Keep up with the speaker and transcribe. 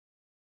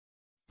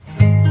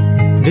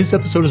This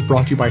episode is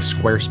brought to you by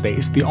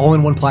Squarespace, the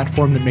all-in-one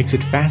platform that makes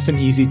it fast and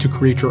easy to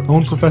create your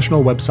own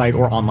professional website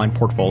or online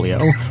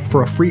portfolio.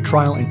 For a free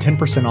trial and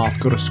 10% off,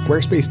 go to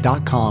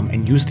squarespace.com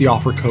and use the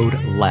offer code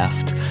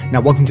LEFT. Now,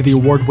 welcome to the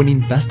award-winning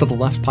Best of the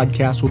Left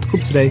podcast with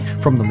clips today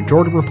from The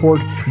Majority Report,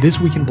 This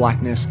Week in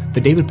Blackness, The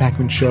David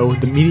Pakman Show,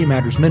 The Media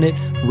Matters Minute,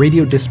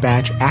 Radio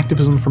Dispatch,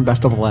 Activism from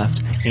Best of the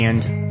Left,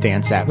 and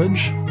Dan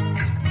Savage.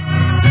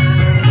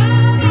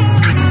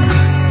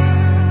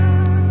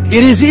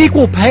 It is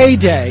Equal Pay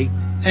Day,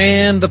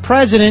 and the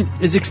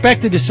president is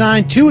expected to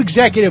sign 2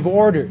 executive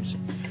orders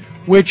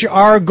which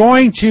are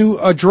going to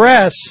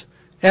address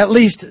at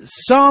least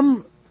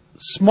some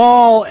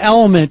small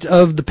element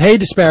of the pay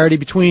disparity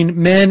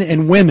between men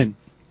and women.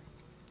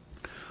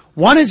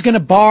 One is going to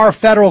bar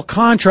federal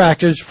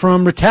contractors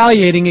from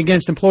retaliating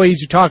against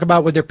employees who talk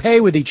about what their pay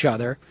with each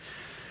other.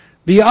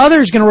 The other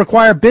is going to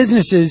require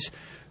businesses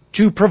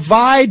to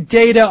provide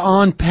data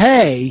on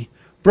pay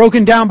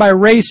broken down by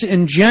race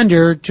and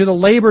gender to the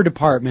Labor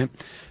Department.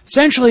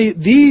 Essentially,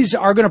 these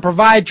are going to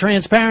provide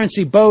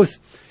transparency both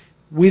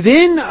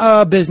within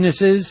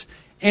businesses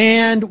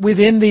and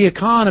within the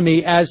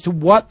economy as to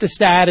what the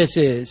status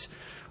is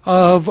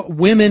of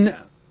women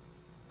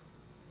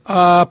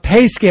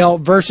pay scale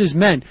versus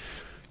men.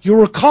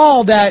 You'll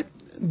recall that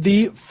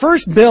the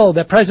first bill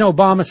that President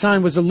Obama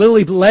signed was the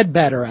Lilly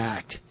Ledbetter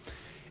Act.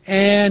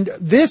 And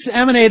this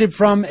emanated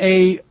from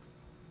a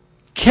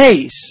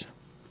case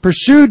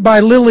pursued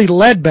by Lilly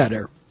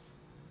Ledbetter,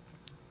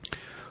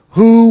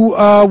 who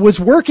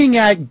was working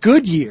at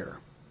Goodyear,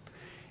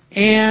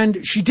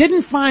 and she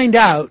didn't find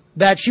out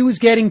that she was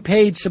getting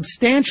paid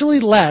substantially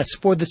less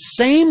for the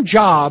same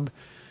job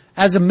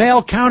as a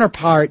male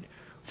counterpart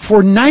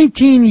for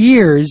 19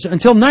 years,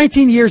 until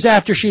 19 years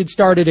after she had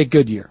started at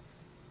Goodyear.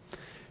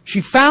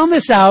 She found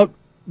this out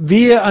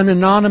via an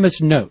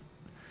anonymous note.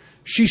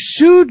 She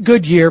sued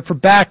Goodyear for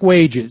back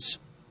wages.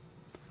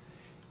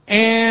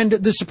 And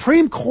the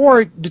Supreme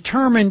Court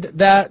determined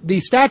that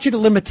the statute of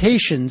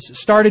limitations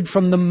started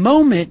from the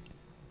moment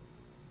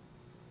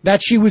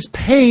that she was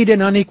paid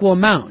an unequal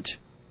amount,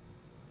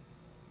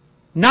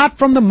 not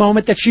from the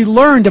moment that she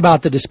learned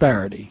about the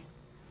disparity.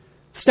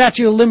 The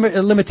statute of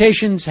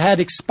limitations had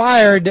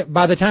expired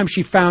by the time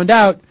she found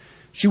out.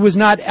 She was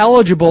not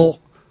eligible,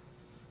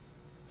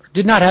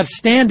 did not have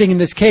standing in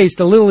this case.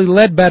 The Lilly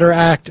Ledbetter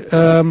Act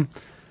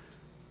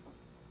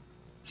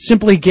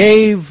simply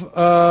gave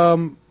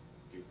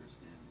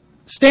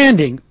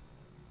standing,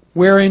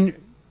 wherein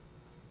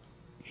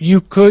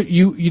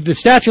the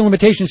statute of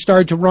limitations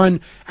started to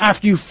run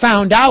after you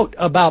found out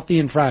about the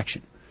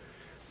infraction.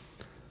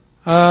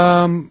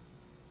 Depending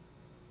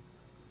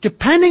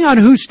on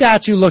whose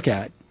stats you look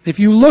at, if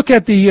you look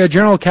at the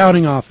General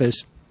Accounting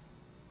Office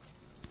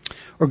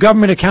or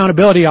Government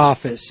Accountability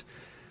Office,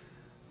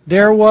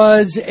 there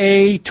was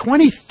a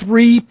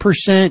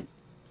 23%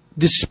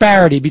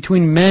 disparity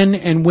between men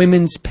and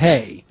women's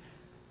pay.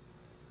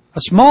 A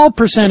small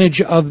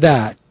percentage of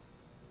that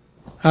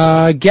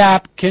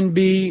gap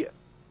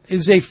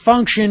is a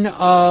function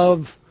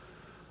of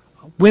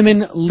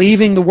women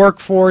leaving the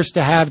workforce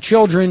to have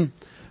children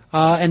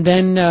and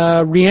then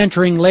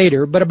re-entering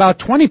later. But about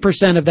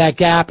 20% of that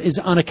gap is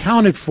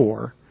unaccounted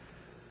for,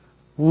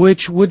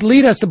 which would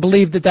lead us to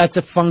believe that that's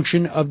a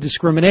function of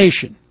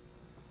discrimination.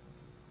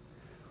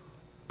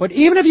 But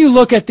even if you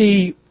look at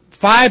the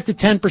 5 to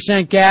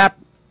 10% gap,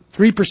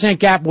 3%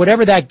 gap,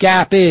 whatever that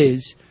gap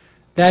is,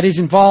 that is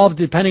involved,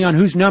 depending on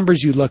whose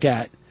numbers you look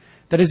at,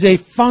 that is a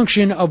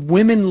function of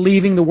women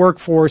leaving the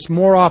workforce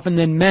more often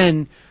than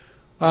men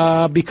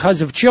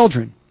because of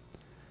children.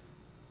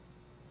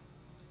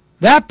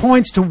 That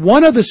points to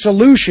one of the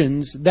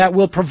solutions that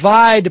will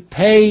provide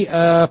pay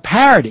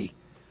parity,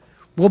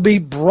 will be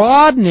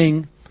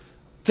broadening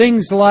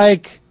things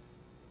like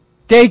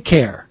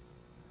daycare,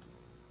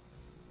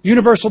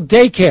 universal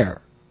daycare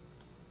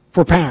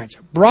for parents,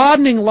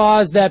 broadening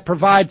laws that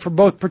provide for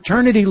both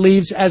paternity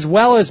leaves as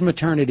well as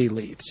maternity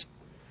leaves,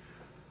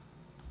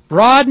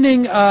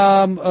 broadening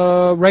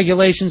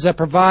regulations that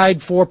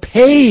provide for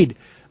paid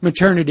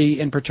maternity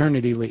and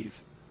paternity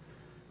leave.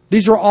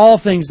 These are all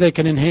things that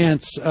can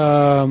enhance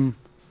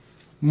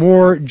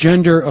more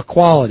gender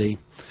equality.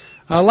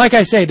 Like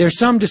I say, there's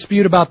some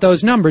dispute about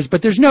those numbers,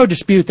 but there's no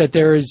dispute that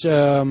there is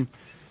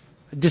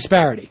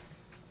disparity.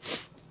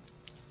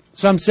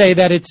 Some say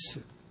that it's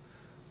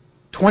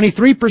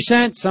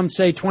 23%, some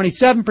say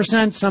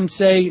 27%, some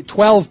say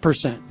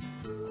 12%.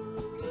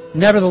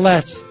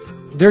 Nevertheless,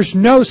 there's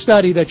no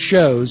study that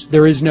shows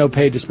there is no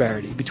pay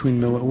disparity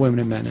between women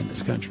and men in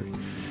this country.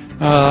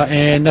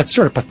 And that's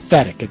sort of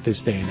pathetic at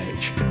this day and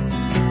age.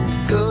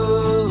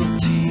 Gold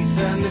teeth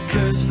and a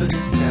curse for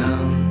this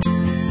town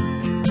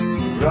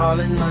are all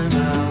in my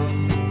mouth.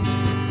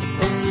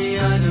 Only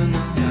I don't know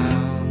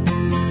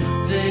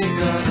how they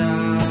got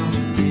out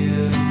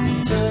here.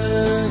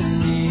 Turn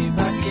me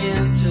back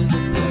into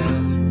the bed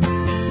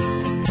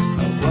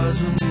I was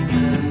when we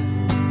met.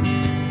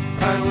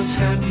 I was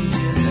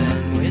happier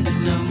then with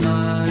no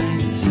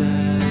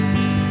mindset.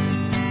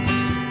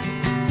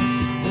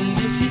 And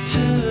if you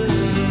turn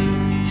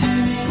to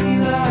me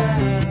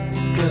like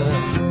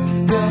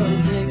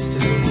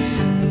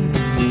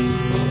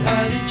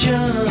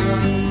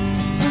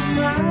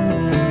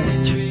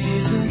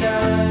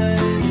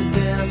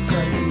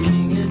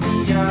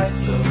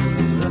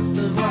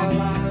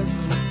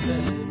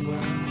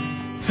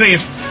today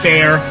is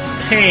Fair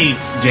Pay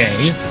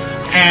Day.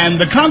 And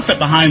the concept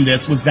behind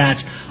this was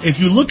that if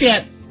you look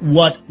at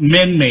what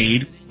men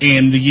made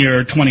in the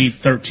year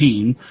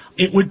 2013,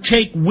 it would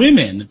take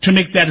women to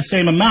make that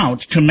same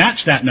amount, to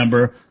match that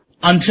number,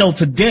 until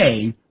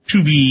today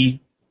to be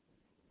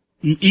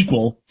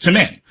equal to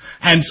men.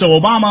 And so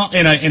Obama,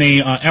 in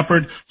a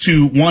effort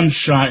to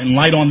shine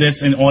light on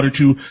this in order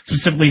to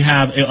specifically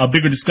have a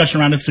bigger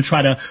discussion around this to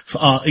try to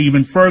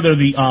even further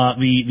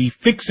the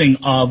fixing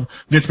of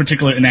this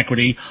particular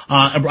inequity,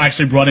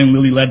 actually brought in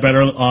Lilly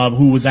Ledbetter,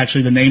 who was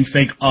actually the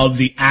namesake of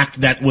the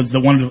act that was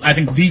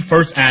the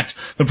first act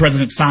the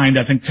president signed,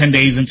 10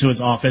 days into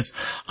his office,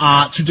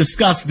 to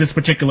discuss this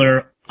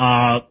particular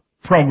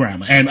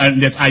program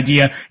and this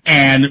idea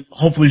and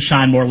hopefully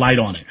shine more light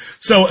on it.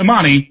 So,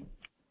 Imani,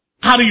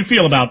 how do you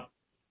feel about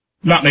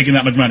not making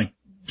that much money?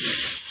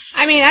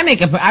 I mean, I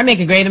make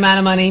a great amount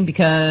of money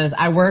because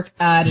I work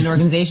at an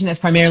organization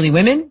that's primarily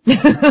women.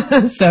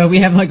 So we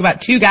have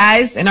about 2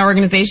 guys in our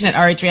organization at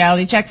RH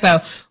Reality Check. So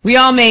we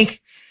all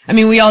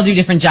do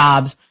different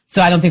jobs.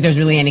 So I don't think there's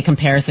really any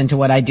comparison to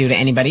what I do to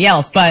anybody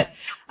else. But,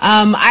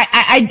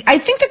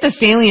 I think that the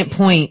salient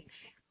point,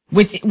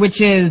 which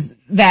is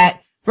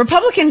that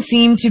Republicans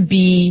seem to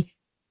be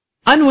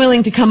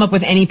unwilling to come up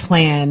with any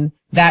plan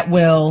that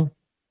will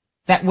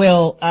make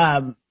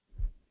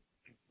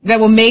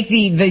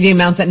the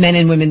amounts that men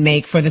and women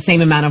make for the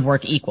same amount of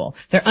work equal.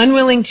 They're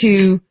unwilling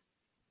to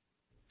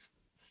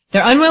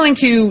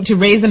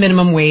raise the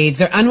minimum wage.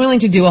 They're unwilling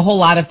to do a whole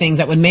lot of things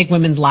that would make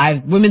women's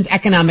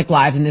economic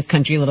lives in this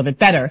country a little bit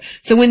better.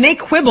 So when they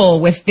quibble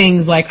with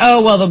things like,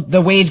 oh, well,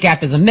 the wage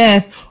gap is a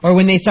myth, or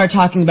when they start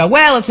talking about,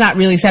 well, it's not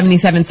really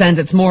 77 cents,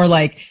 it's more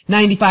like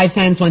 95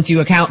 cents once you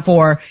account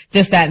for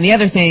this, that, and the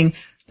other thing,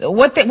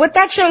 what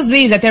that shows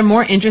me is that they're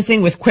more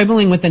interested with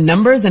quibbling with the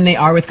numbers than they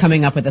are with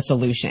coming up with a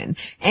solution.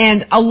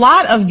 And a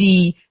lot of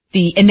the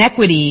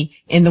inequity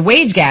in the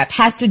wage gap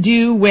has to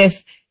do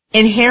with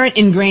inherent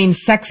ingrained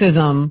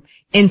sexism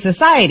in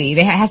society.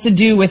 It has to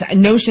do with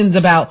notions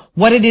about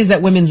what it is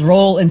that women's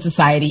role in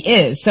society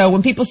is. So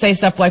when people say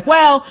stuff like,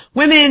 well,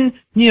 women,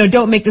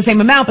 don't make the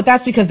same amount, but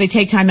that's because they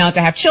take time out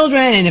to have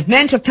children, and if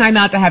men took time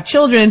out to have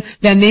children,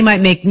 then they might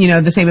make,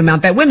 the same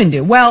amount that women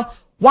do. Well,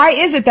 why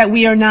is it that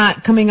we are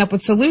not coming up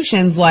with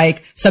solutions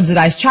like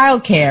subsidized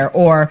childcare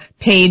or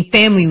paid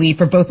family leave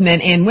for both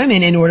men and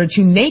women in order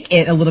to make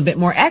it a little bit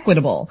more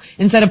equitable?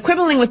 Instead of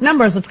quibbling with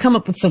numbers, let's come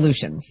up with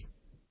solutions.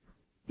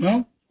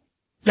 Well,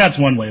 that's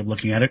one way of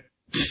looking at it.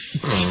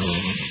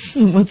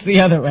 What's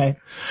the other way?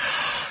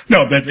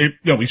 No,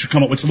 we should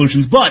come up with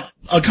solutions. But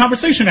a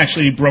conversation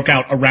actually broke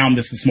out around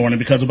this morning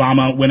because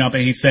Obama went up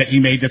and he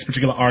made this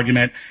particular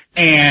argument.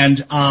 And,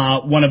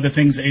 one of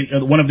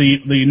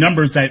the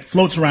numbers that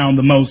floats around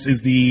the most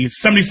is the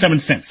 77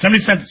 cents to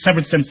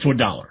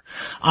 $1.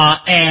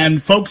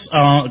 And folks,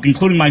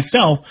 including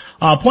myself,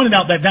 pointed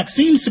out that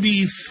seems to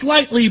be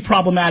slightly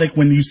problematic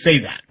when you say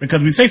that, because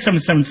we say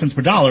 77 cents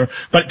per dollar,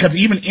 but because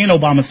even in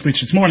Obama's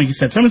speech this morning, he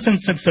said 77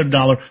 cents to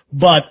 $1,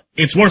 but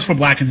it's worse for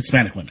Black and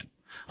Hispanic women.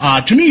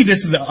 To me,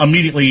 this is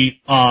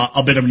immediately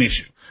a bit of an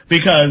issue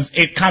because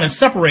it kind of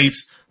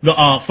separates the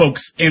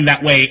folks in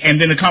that way,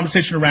 and then the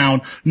conversation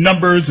around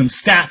numbers and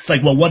stats,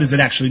 like, well, what does it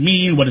actually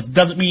mean? What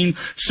does it mean?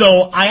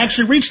 So I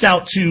actually reached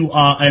out to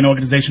an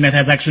organization that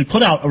has actually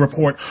put out a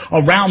report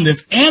around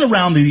this and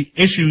around the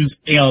issues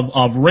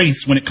of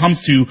race when it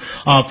comes to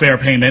fair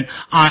payment.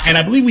 And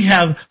I believe we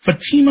have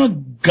Fatima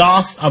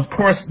Goss. Of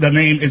course, the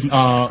name is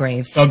Goss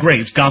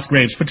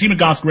Graves. Fatima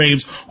Goss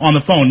Graves on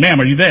the phone. Ma'am,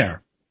 are you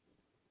there?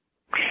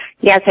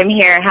 Yes, I'm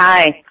here.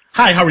 Hi.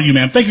 Hi, how are you,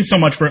 ma'am? Thank you so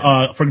much for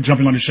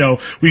jumping on the show.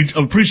 We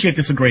appreciate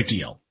this a great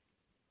deal.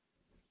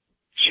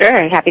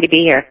 Sure, happy to be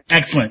here.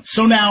 Excellent.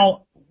 So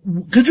now,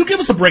 could you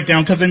give us a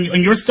breakdown? Because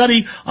in your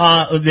study,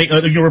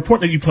 your report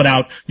that you put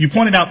out, you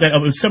pointed out that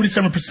it was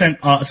 77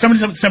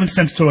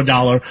 cents to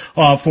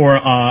 $1,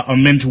 for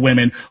men to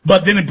women.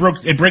 But then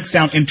it breaks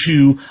down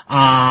into,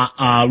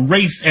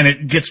 race, and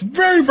it gets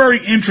very,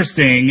 very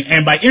interesting.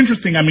 And by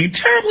interesting, I mean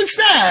terribly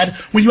sad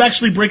when you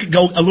actually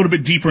go a little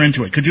bit deeper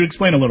into it. Could you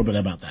explain a little bit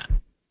about that?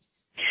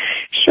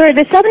 Sure.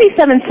 The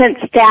 77-cent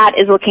stat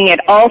is looking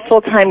at all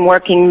full-time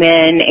working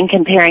men and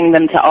comparing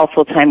them to all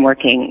full-time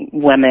working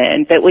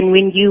women. But when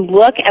you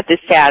look at the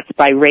stats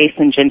by race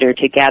and gender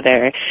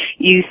together,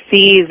 you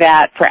see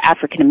that for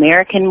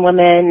African-American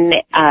women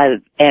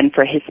and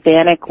for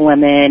Hispanic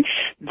women,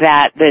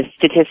 that the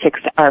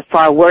statistics are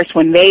far worse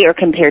when they are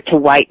compared to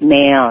white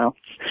males.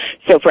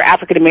 So for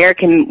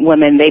African-American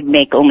women, they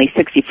make only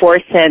 64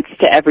 cents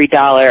to every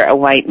dollar a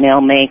white male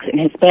makes. And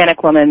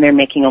Hispanic women, they're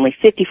making only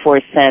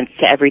 54 cents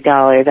to every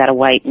dollar that a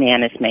white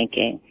man is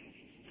making.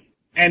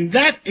 And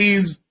that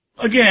is,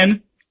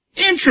 again,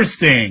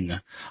 Interesting.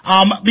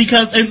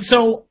 Because, and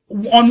so,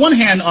 on one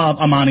hand,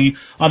 Amani,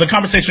 the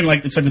conversation,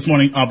 like I said this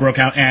morning, broke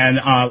out,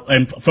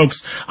 and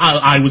folks,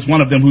 I was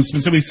one of them who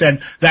specifically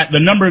said that the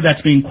number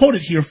that's being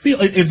quoted here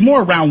is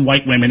more around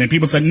white women, and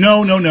people said,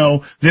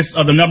 no, this,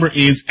 the number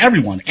is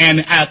everyone.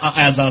 And,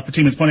 as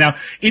Fatima's pointed out,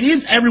 it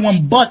is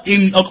everyone, but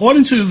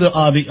according to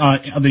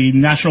the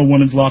National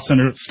Women's Law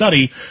Center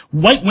study,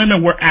 white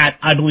women were at,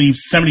 I believe,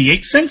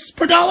 78 cents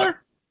per dollar?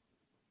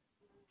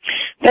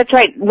 That's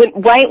right.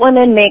 White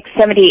women make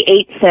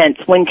 78 cents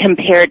when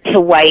compared to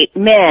white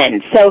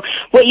men. So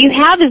what you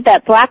have is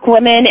that black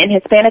women and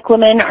Hispanic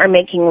women are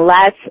making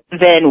less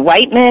than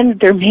white men.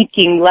 They're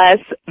making less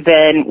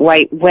than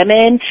white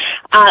women.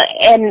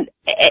 And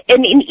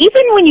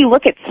even when you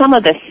look at some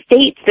of the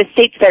states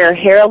that are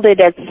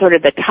heralded as sort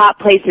of the top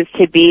places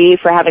to be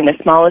for having the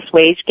smallest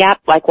wage gap,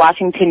 like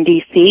Washington,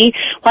 D.C.,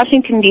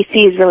 Washington,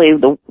 D.C. is really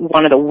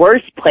one of the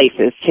worst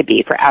places to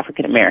be for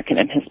African American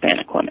and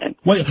Hispanic women.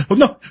 Well,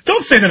 no,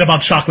 don't say that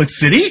about Chocolate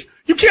City.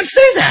 You can't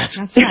say that.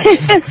 That's not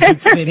Chocolate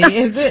City,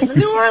 is it?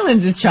 New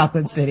Orleans is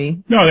Chocolate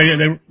City. No,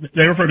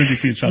 they refer to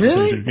D.C. as Chocolate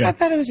really? City. Yeah. I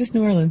thought it was just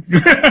New Orleans.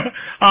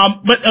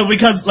 But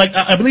because, like,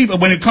 I believe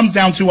when it comes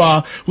down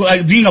to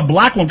being a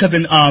black woman, because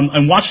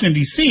in Washington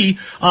D.C.,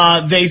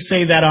 they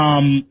say that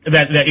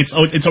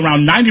it's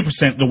around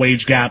 90% the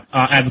wage gap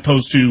as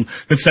opposed to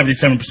the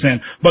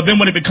 77%. But then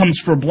when it becomes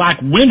for black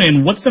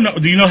women,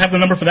 do you have the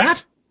number for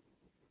that?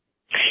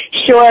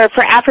 Sure.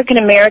 For African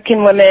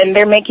American women,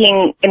 they're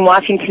making in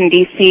Washington,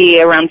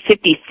 D.C. around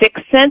 56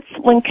 cents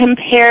when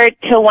compared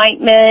to white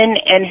men,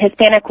 and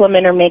Hispanic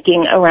women are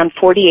making around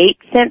 48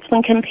 cents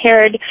when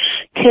compared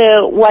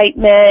to white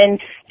men.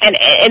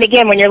 And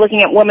again, when you're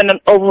looking at women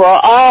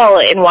overall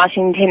in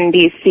Washington,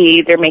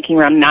 D.C., they're making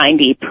around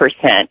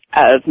 90%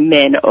 of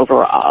men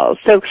overall.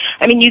 So,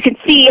 I mean, you can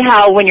see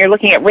how when you're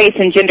looking at race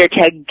and gender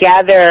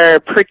together,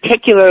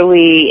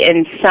 particularly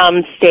in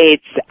some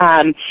states,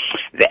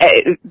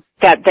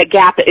 that the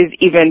gap is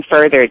even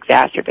further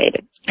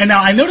exacerbated. And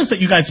now I noticed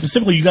that you guys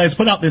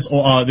put out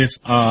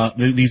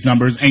these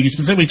numbers, and you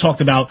specifically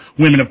talked about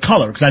women of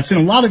color, because I've seen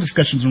a lot of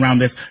discussions around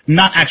this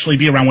not actually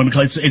be around women of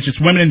color. It's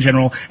just women in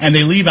general, and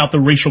they leave out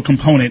the racial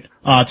component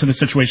to the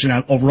situation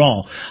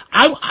overall.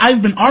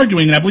 I've been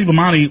arguing, and I believe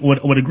Amani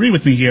would agree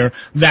with me here,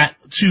 that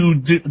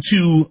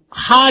to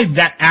hide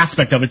that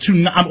aspect of it,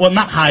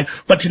 not hide,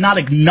 but to not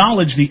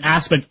acknowledge the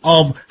aspect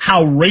of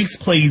how race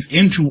plays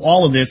into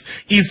all of this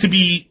is to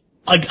be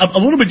a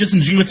little bit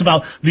disingenuous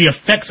about the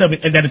effects of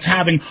it that it's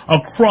having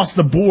across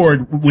the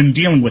board when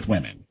dealing with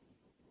women.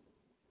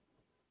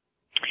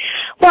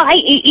 Well,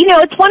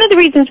 it's one of the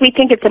reasons we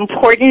think it's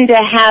important to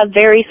have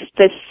very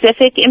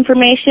specific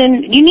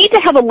information. You need to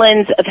have a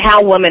lens of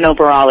how women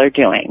overall are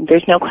doing.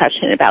 There's no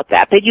question about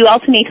that. But you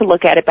also need to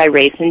look at it by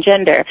race and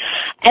gender.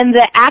 And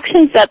the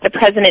actions that the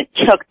president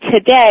took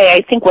today,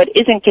 I think what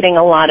isn't getting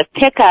a lot of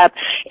pickup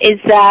is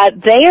that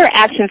they are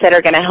actions that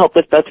are going to help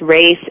with both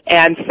race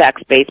and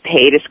sex-based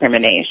pay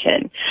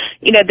discrimination.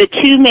 You know, the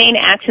two main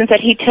actions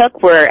that he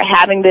took were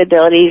having the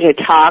ability to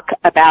talk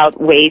about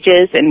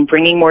wages and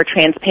bringing more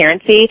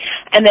transparency,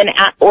 and then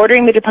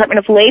ordering the Department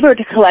of Labor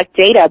to collect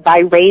data by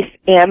race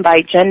and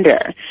by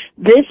gender.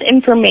 This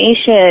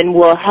information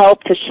will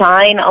help to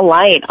shine a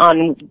light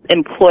on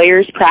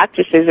employers'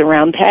 practices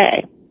around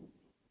pay.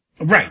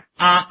 Right.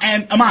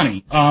 And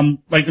Amani,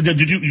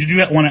 did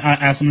you want to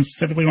ask something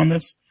specifically on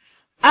this?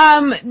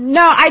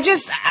 No, I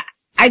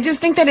just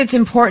think that it's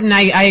important.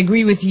 I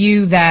agree with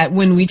you that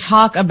when we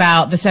talk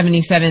about the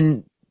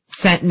 77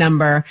 cent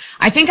number,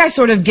 I think I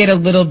sort of get a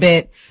little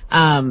bit,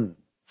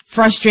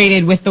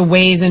 frustrated with the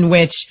ways in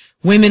which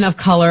women of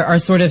color are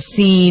sort of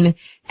seen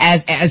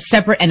as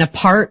separate and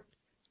apart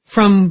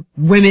from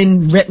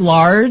women writ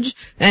large.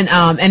 And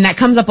that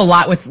comes up a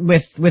lot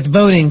with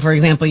voting, for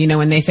example,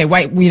 when they say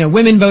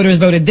women voters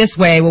voted this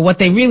way. Well, what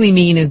they really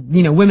mean is,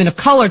 women of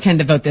color tend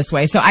to vote this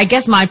way. So I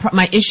guess my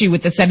issue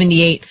with the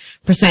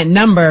 78%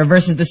 number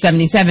versus the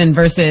 77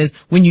 versus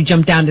when you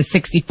jump down to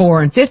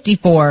 64 and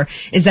 54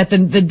 is that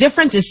the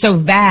difference is so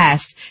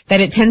vast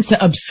that it tends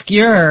to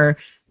obscure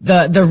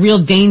the real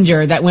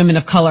danger that women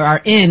of color are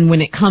in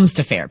when it comes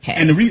to fair pay.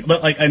 And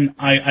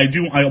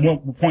I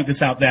won't point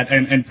this out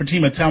and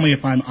Fatima, tell me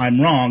if I'm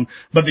wrong,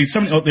 but the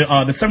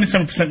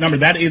 77% number,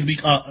 that is,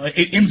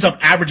 it ends up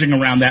averaging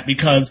around that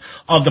because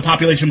of the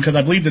population, because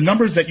I believe the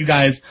numbers that you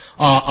guys,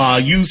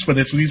 used for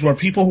this, these were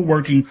people who were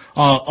working,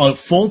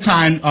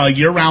 full-time,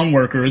 year-round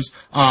workers,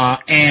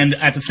 and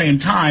at the same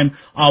time,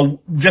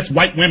 just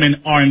white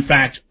women are in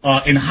fact,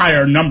 in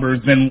higher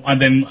numbers than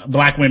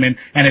black women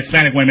and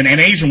Hispanic women and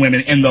Asian women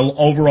in the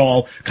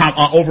overall,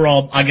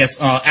 I guess,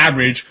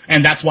 average,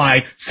 and that's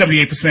why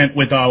 78%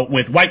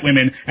 with white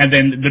women, and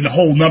then the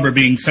whole number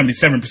being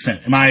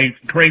 77%. Am I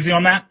crazy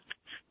on that?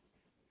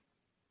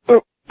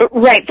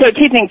 Right. So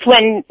two things.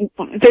 When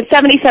the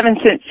 77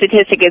 cent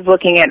statistic is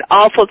looking at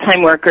all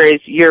full-time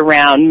workers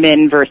year-round,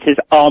 men versus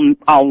all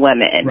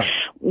women. Right.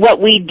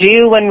 What we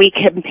do when we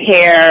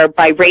compare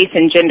by race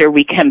and gender,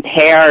 we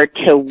compare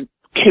to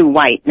to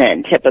white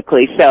men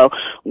typically. So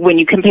when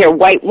you compare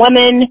white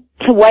women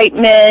to white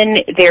men,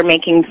 they're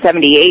making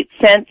 78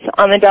 cents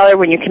on the dollar.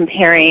 When you're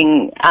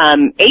comparing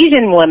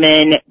Asian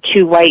women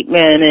to white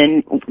men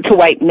and to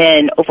white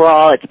men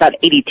overall, it's about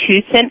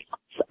 82 cents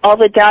on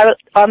the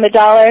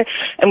dollar.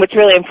 And what's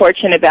really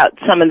unfortunate about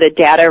some of the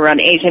data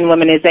around Asian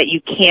women is that you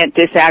can't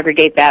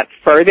disaggregate that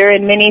further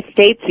in many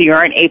states, so you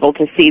aren't able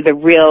to see the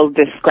real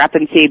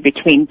discrepancy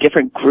between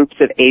different groups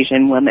of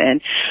Asian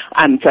women.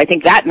 So I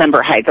think that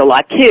number hides a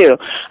lot too.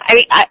 I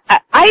mean,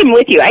 I am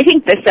with you. I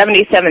think the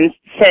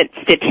 77-cent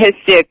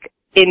statistic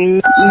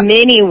in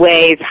many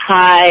ways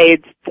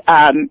hides,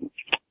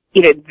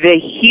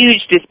 the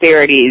huge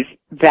disparities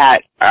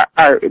that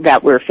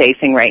that we're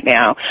facing right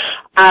now.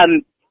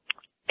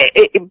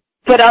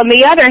 But on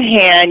the other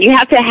hand, you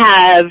have to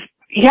have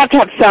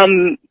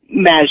some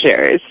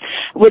measures.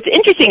 What's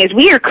interesting is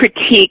we are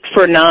critiqued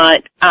for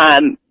not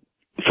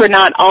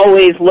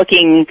always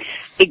looking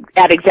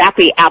at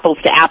exactly apples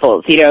to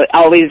apples,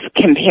 always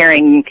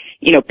comparing,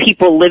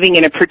 people living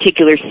in a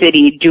particular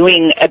city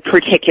doing a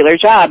particular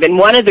job. And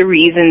one of the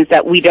reasons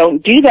that we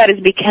don't do that is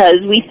because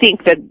we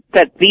think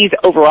that these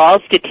overall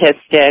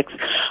statistics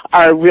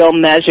are real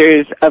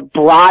measures of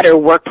broader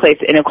workplace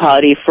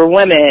inequality for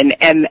women,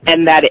 and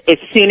that as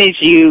soon as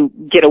you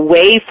get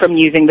away from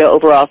using the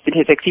overall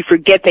statistics, you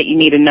forget that you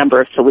need a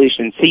number of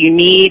solutions. So you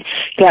need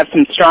to have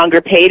some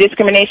stronger pay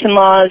discrimination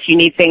laws. You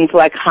need things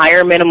like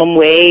higher minimum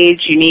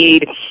wage. You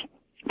need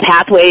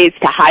pathways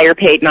to higher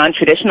paid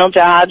non-traditional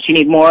jobs. You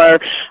need more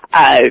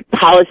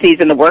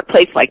policies in the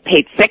workplace like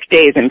paid sick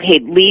days and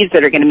paid leaves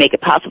that are going to make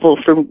it possible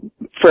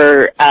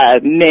for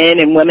men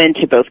and women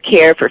to both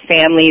care for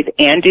families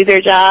and do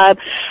their job.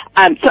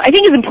 So I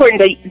think it's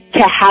important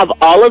to have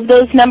all of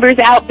those numbers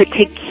out, but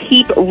to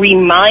keep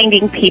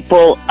reminding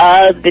people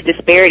of the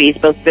disparities,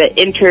 both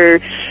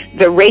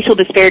the racial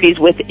disparities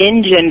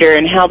within gender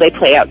and how they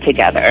play out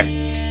together.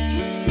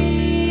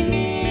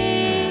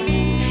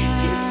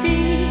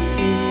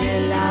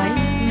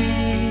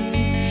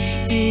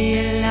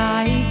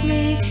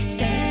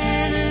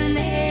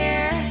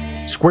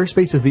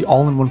 Squarespace is the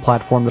all-in-one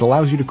platform that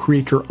allows you to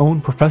create your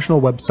own professional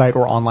website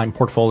or online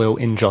portfolio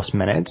in just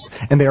minutes,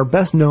 and they are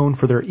best known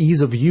for their ease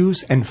of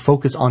use and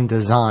focus on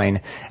design,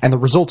 and the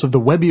results of the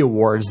Webby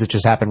Awards that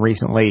just happened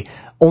recently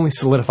only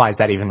solidifies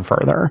that even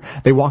further.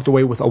 They walked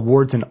away with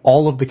awards in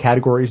all of the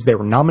categories they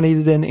were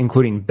nominated in,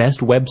 including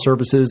Best Web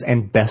Services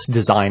and Best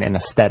Design and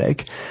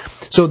Aesthetic.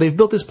 So they've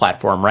built this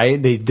platform,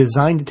 right? They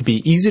designed it to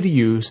be easy to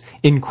use,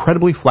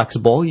 incredibly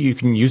flexible. You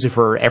can use it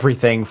for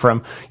everything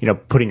from,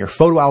 putting your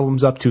photo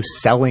albums up to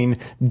selling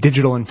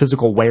digital and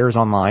physical wares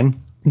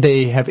online.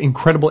 They have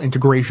incredible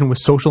integration with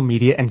social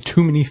media and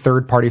too many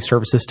third-party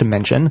services to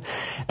mention.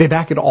 They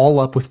back it all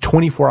up with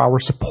 24-hour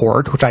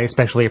support, which I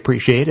especially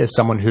appreciate as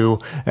someone who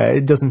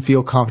doesn't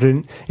feel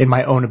confident in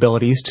my own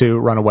abilities to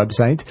run a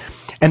website.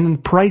 And then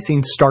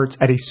pricing starts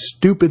at a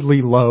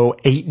stupidly low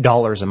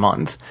 $8 a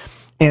month.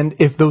 And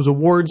if those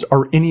awards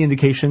are any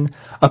indication,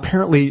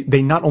 apparently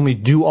they not only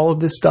do all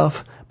of this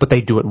stuff, but they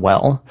do it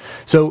well.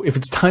 So if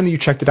it's time that you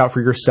checked it out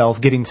for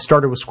yourself, getting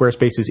started with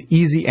Squarespace is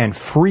easy and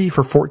free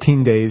for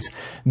 14 days.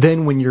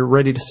 Then when you're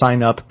ready to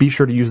sign up, be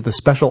sure to use the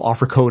special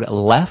offer code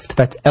LEFT,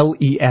 that's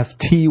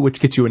L-E-F-T, which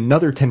gets you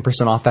another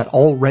 10% off that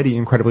already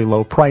incredibly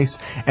low price.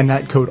 And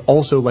that code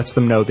also lets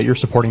them know that you're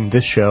supporting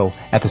this show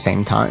at the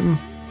same time.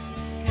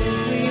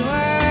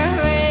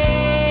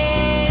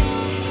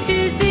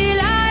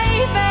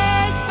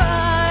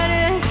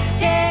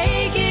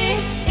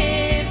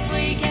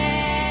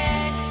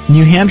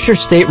 New Hampshire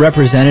State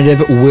Representative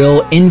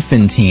Will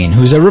Infantine,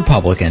 who's a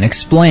Republican,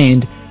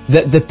 explained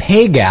that the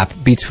pay gap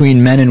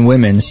between men and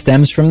women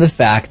stems from the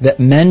fact that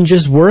men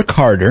just work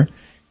harder,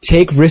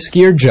 take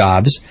riskier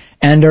jobs,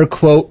 and are,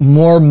 quote,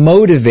 more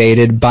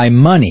motivated by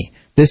money.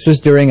 This was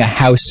during a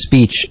House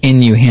speech in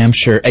New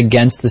Hampshire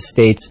against the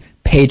state's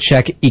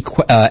paycheck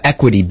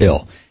equity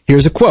bill.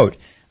 Here's a quote.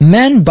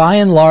 Men, by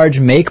and large,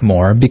 make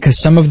more because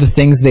some of the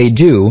things they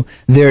do,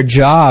 their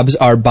jobs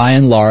are, by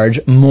and large,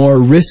 more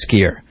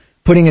riskier.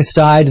 Putting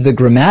aside the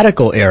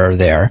grammatical error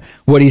there,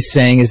 what he's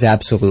saying is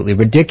absolutely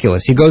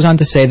ridiculous. He goes on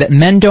to say that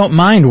men don't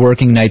mind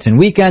working nights and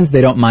weekends,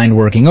 they don't mind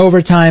working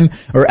overtime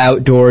or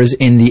outdoors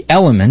in the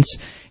elements.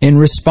 In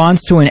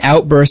response to an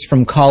outburst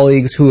from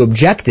colleagues who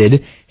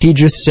objected, he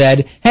just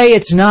said, hey,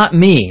 it's not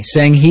me,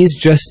 saying he's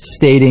just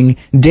stating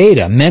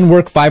data. Men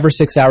work 5 or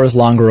 6 hours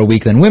longer a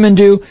week than women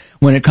do.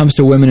 When it comes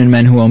to women and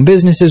men who own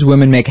businesses,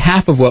 women make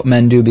half of what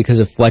men do because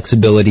of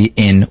flexibility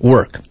in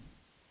work.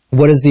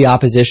 What does the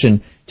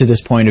opposition to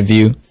this point of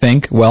view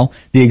think? Well,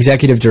 the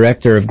executive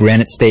director of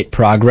Granite State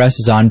Progress,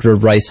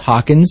 Zandra Rice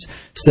Hawkins,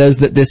 says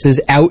that this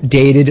is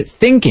outdated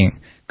thinking.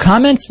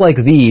 Comments like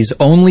these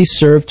only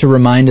serve to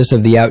remind us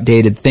of the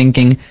outdated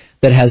thinking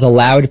that has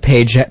allowed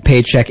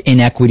paycheck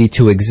inequity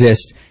to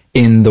exist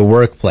in the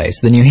workplace.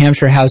 The New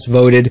Hampshire House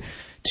voted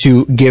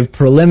to give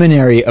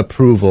preliminary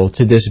approval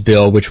to this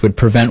bill, which would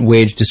prevent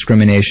wage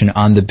discrimination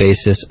on the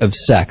basis of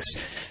sex.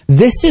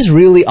 This is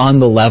really on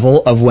the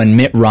level of when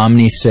Mitt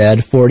Romney said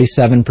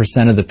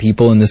 47% of the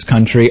people in this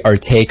country are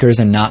takers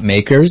and not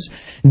makers.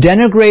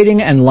 Denigrating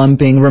and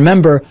lumping,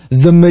 remember,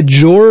 the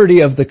majority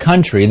of the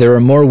country, there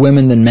are more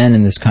women than men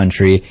in this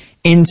country,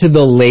 into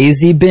the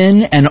lazy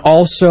bin, and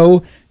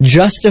also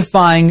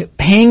justifying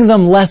paying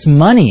them less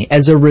money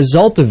as a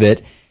result of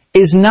it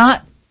is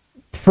not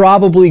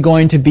probably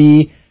going to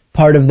be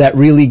part of that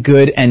really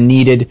good and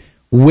needed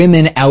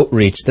women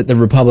outreach that the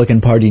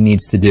Republican Party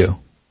needs to do.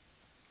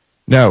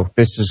 No,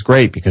 this is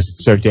great because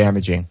it's so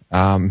damaging.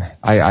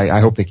 I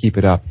hope they keep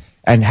it up.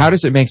 And how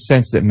does it make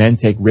sense that men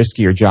take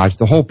riskier jobs?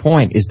 The whole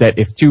point is that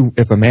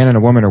if a man and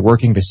a woman are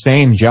working the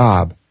same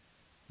job,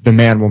 the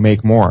man will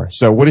make more.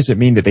 So what does it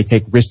mean that they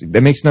take risk?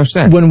 That makes no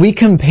sense. When we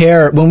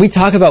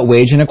talk about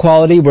wage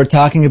inequality, we're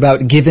talking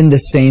about given the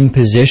same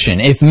position.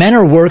 If men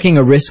are working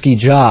a risky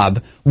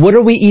job, what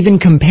are we even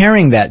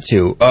comparing that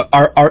to?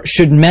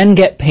 Should men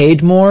get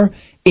paid more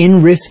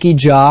in risky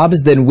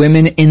jobs than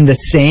women in the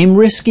same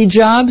risky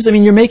jobs? I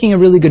mean, you're making a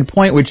really good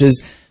point, which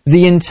is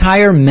the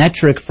entire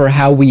metric for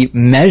how we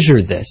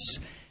measure this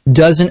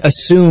doesn't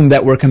assume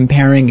that we're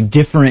comparing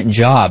different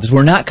jobs.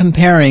 We're not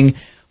comparing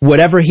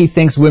whatever he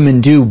thinks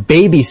women do,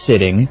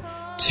 babysitting,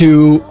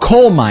 to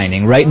coal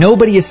mining, right?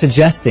 Nobody is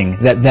suggesting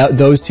that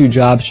those two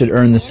jobs should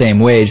earn the same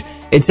wage.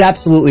 It's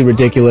absolutely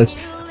ridiculous.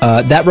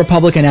 That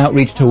Republican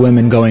outreach to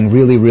women going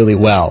really, really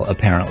well,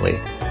 apparently.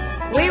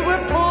 We were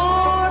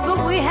poor,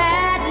 but we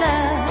had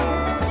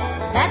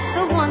love. That's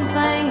the one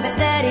thing that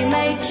Daddy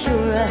made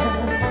sure of.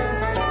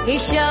 He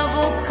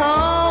shoveled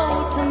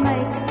coal to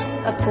make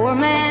a poor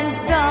man's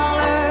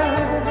dollar.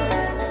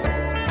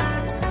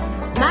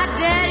 My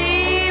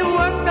daddy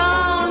worked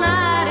all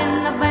night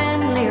in the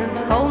Van Leer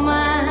coal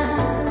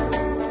mines,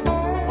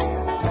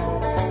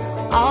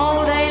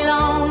 all day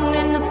long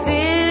in the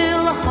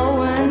field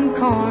hoeing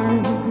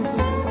corn.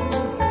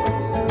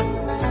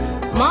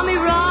 Mommy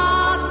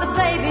rocked the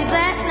baby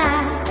that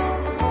night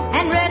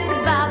and read the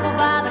Bible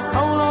by the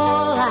coal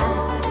oil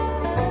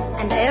light,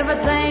 and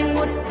everything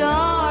would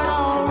start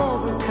all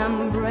over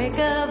come break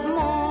of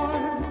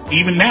morn.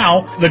 Even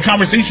now, the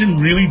conversation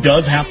really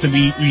does have to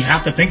be, we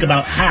have to think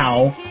about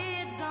how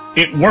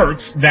it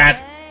works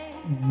that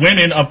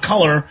women of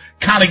color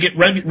kind of get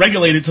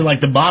regulated to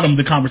like the bottom of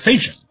the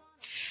conversation.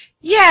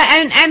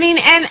 Yeah, and I mean,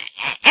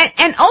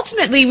 and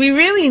ultimately we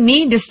really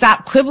need to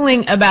stop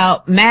quibbling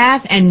about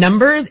math and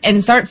numbers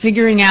and start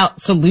figuring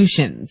out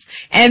solutions.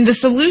 And the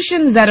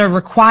solutions that are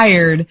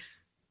require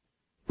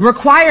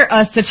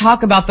us to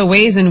talk about the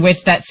ways in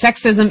which that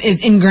sexism is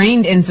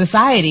ingrained in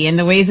society and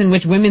the ways in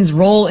which women's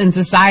role in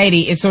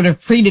society is sort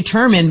of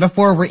predetermined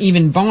before we're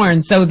even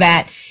born, so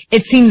that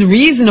it seems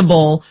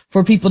reasonable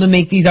for people to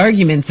make these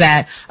arguments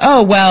that,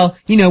 oh, well,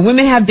 you know,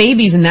 women have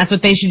babies and that's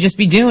what they should just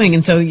be doing.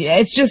 And so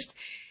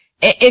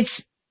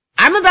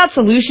I'm about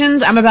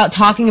solutions. I'm about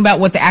talking about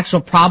what the actual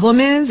problem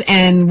is,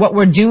 and what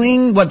we're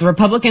doing, what the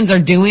Republicans are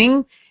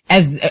doing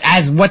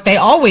as what they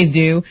always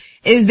do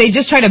is they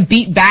just try to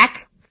beat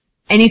back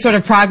any sort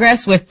of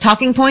progress with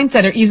talking points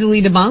that are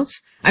easily debunked.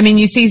 I mean,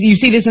 you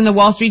see this in the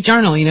Wall Street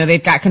Journal. You know,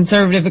 they've got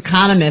conservative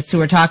economists who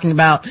are talking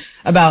about,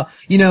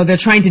 you know, they're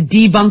trying to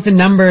debunk the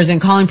numbers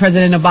and calling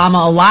President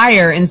Obama a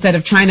liar instead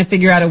of trying to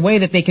figure out a way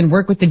that they can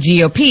work with the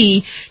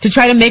GOP to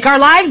try to make our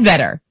lives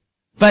better.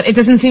 But it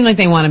doesn't seem like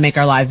they want to make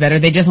our lives better.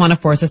 They just want to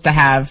force us to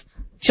have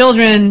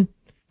children.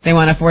 They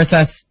want to force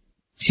us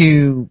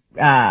to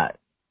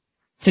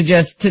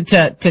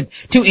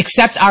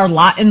accept our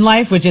lot in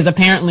life, which is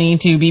apparently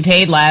to be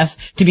paid less,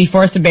 to be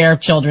forced to bear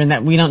children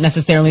that we don't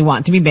necessarily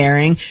want to be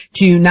bearing,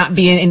 to not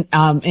be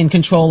in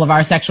control of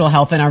our sexual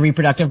health and our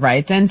reproductive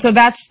rights. And so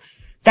that's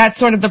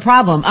sort of the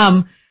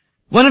problem.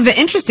 One of the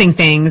interesting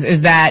things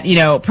is that, you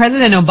know,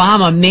 President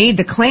Obama made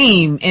the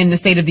claim in the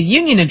State of the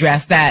Union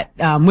address that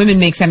women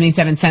make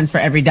 77 cents for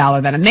every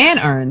dollar that a man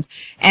earns.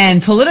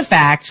 And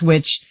PolitiFact,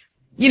 which,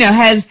 you know,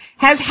 has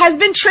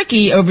been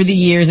tricky over the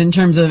years in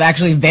terms of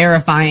actually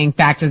verifying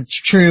facts as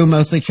true,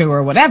 mostly true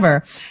or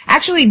whatever,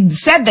 actually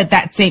said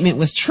that statement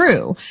was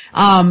true.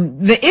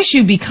 The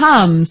issue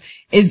becomes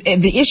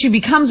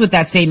with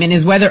that statement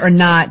is whether or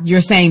not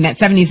you're saying that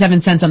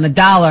 77 cents on the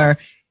dollar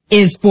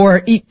is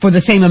for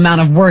the same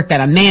amount of work that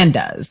a man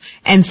does.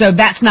 And so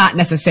that's not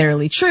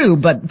necessarily true,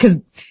 but because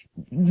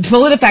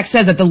PolitiFact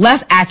says that the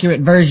less accurate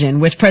version,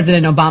 which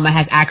President Obama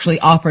has actually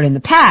offered in the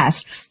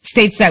past,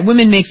 states that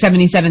women make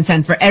 77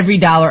 cents for every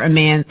dollar a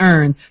man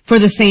earns for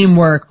the same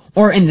work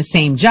or in the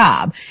same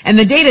job. And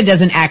the data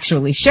doesn't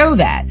actually show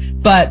that.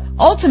 But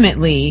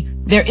ultimately,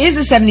 there is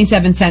a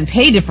 77 cent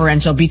pay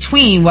differential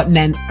between what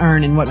men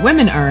earn and what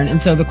women earn.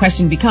 And so the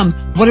question becomes,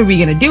 what are we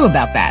going to do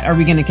about that? Are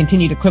we going to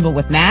continue to quibble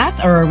with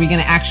math, or are we going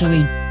to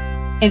actually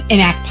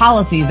enact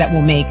policies that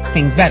will make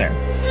things better?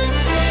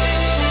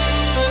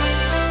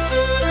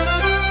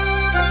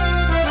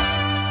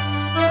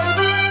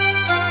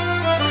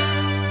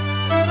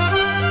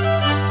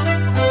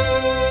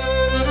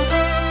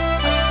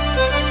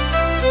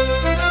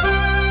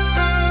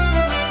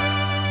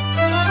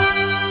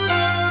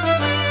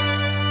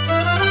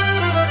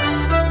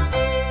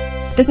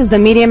 This is the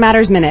Media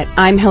Matters Minute.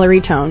 I'm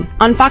Hillary Tone.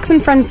 On Fox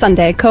and Friends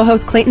Sunday,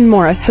 co-host Clayton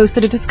Morris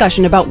hosted a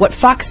discussion about what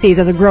Fox sees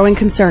as a growing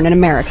concern in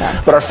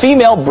America. But are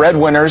female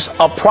breadwinners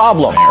a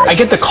problem? I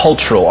get the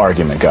cultural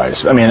argument,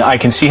 guys. I mean, I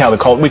can see how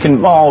we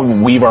can all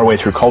weave our way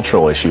through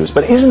cultural issues,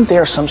 but isn't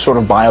there some sort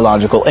of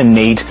biological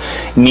innate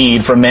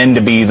need for men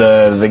to be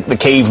the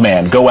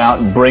caveman, go out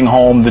and bring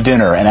home the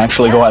dinner and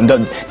actually go out and do?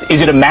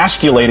 Is it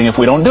emasculating if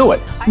we don't do it?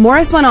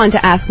 Morris went on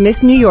to ask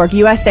Miss New York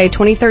USA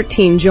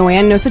 2013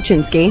 Joanne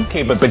Nosachinski.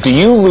 Okay, but do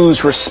you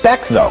lose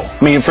respect, though?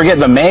 I mean, forget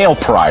the male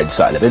pride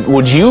side of it.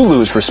 Would you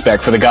lose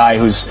respect for the guy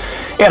who's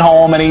at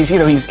home and he's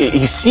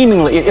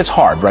seemingly, it's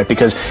hard, right?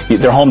 Because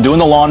they're home doing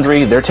the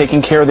laundry, they're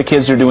taking care of the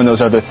kids, they're doing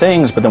those other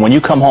things, but then when you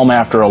come home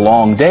after a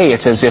long day,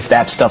 it's as if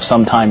that stuff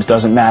sometimes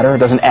doesn't matter, it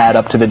doesn't add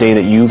up to the day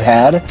that you've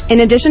had. In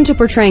addition to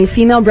portraying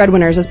female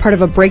breadwinners as part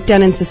of a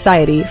breakdown in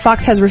society,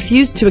 Fox has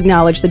refused to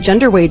acknowledge the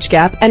gender wage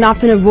gap and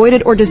often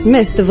avoided or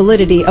dismissed the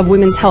validity of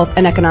women's health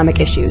and economic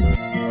issues.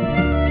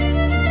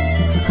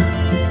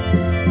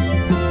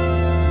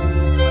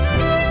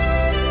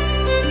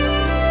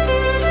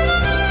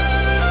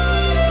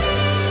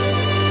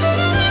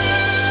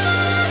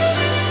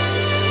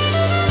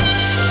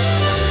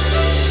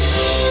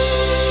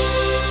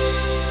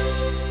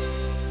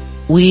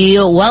 We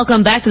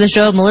welcome back to the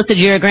show Melissa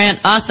Gira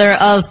Grant, author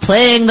of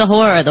Playing the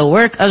Whore, The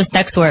Work of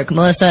Sex Work.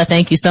 Melissa,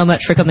 thank you so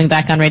much for coming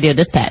back on Radio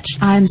Dispatch.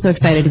 I'm so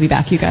excited to be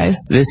back, you guys.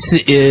 This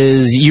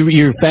is,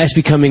 you're fast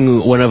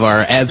becoming one of our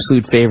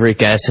absolute favorite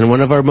guests and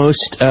one of our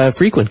most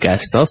frequent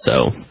guests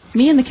also.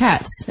 Me and the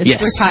cat.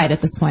 Yes. We're tied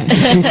at this point.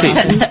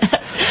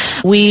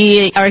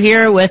 We are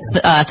here with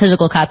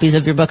physical copies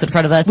of your book in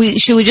front of us.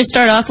 Should we just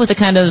start off with a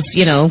kind of,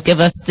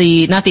 give us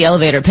not the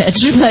elevator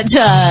pitch,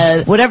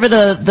 but whatever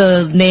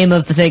the name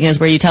of the thing is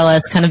where you tell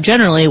us kind of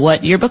generally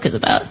what your book is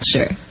about.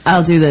 Sure.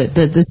 I'll do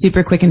the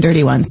super quick and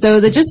dirty one. So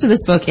the gist of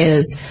this book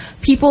is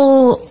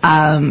people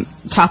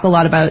talk a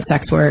lot about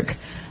sex work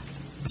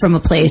from a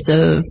place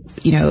of,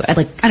 I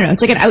don't know,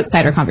 it's like an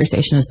outsider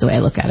conversation is the way I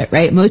look at it,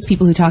 right? Most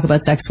people who talk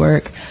about sex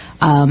work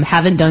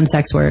haven't done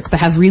sex work, but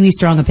have really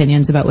strong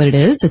opinions about what it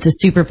is. It's a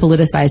super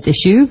politicized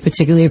issue,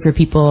 particularly for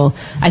people,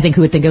 I think,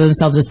 who would think of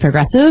themselves as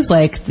progressive.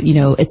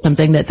 It's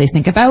something that they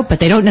think about, but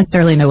they don't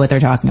necessarily know what they're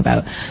talking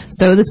about.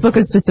 So this book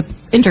is just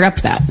to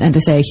interrupt that and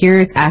to say,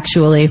 here's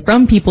actually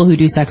from people who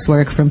do sex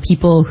work, from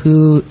people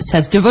who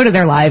have devoted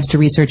their lives to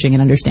researching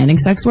and understanding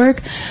sex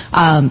work,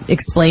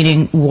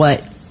 explaining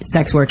what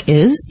sex work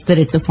is, that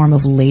it's a form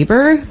of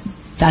labor.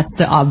 That's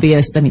the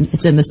obvious,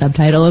 it's in the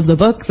subtitle of the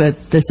book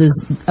that this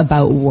is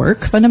about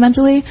work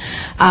fundamentally.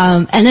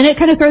 And then it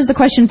kind of throws the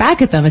question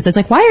back at them. It's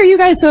like, why are you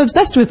guys so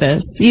obsessed with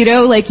this?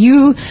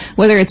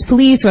 Whether it's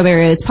police, whether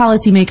it's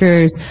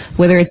policymakers,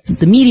 whether it's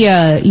the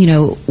media,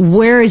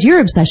 where is your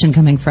obsession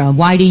coming from?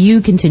 Why do you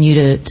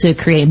continue to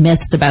create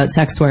myths about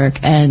sex work?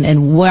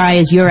 And why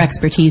is your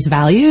expertise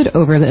valued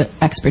over the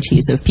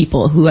expertise of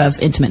people who have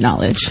intimate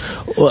knowledge?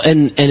 Well,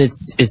 and it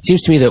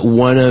seems to me that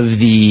one of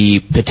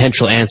the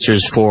potential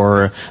answers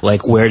for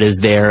where does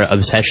their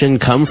obsession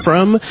come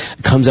from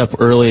comes up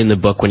early in the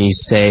book when you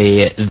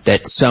say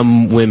that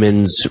some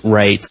women's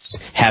rights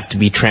have to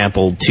be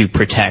trampled to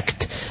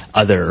protect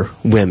other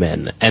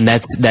women. And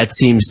that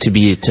seems to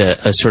be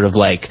a sort of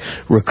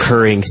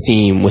recurring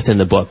theme within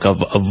the book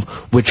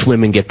of which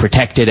women get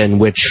protected and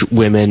which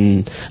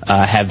women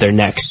have their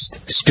necks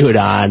stood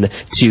on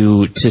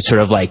to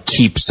sort of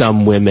keep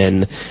some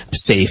women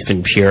safe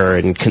and pure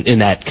in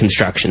that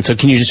construction. So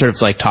can you just sort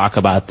of talk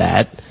about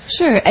that?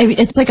 Sure.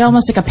 It's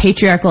almost like a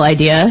patriarchal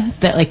idea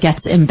that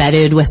gets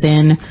embedded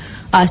within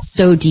us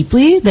so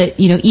deeply that,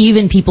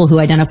 even people who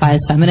identify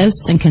as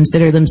feminists and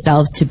consider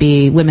themselves to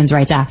be women's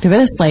rights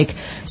activists,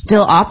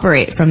 still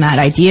operate from that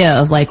idea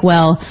of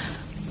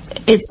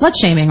it's slut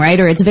shaming, right?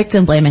 Or it's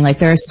victim blaming.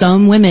 There are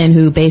some women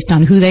who, based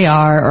on who they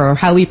are or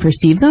how we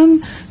perceive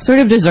them, sort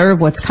of deserve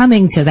what's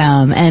coming to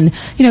them. And,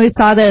 we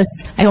saw this,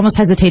 I almost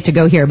hesitate to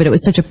go here, but it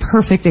was such a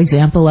perfect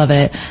example of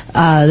it.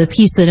 The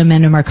piece that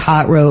Amanda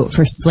Marcotte wrote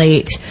for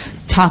Slate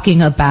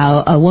talking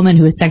about a woman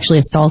who was sexually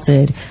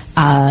assaulted.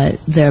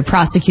 The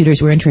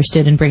prosecutors were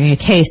interested in bringing a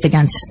case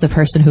against the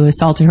person who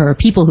assaulted her or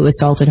people who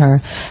assaulted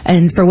her.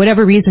 And for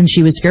whatever reason,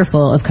 she was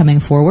fearful of coming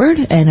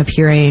forward and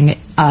appearing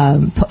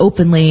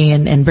openly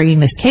and bringing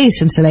this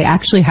case. And so they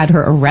actually had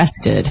her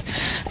arrested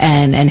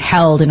and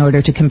held in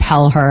order to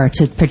compel her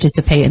to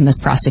participate in this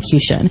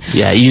prosecution.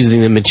 Yeah,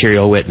 using the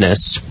material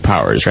witness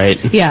powers, right?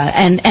 Yeah,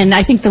 and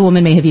I think the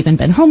woman may have even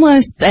been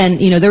homeless. And,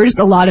 there were just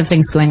a lot of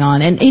things going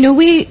on. And,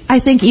 I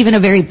think even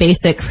a very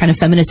basic kind of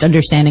feminist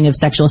understanding of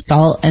sexual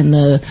assault and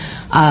the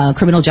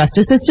criminal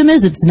justice system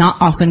is it's not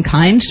often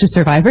kind to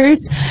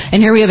survivors.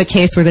 And here we have a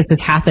case where this is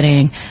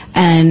happening,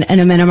 and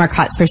Amanda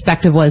Marcotte's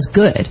perspective was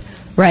good.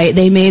 Right?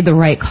 They made the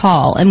right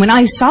call. And when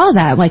I saw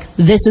that,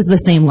 this is the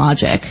same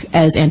logic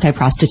as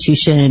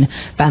anti-prostitution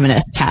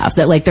feminists have.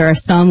 That, there are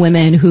some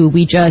women who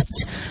we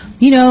just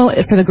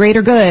for the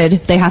greater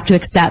good, they have to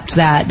accept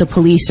that the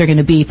police are going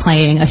to be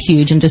playing a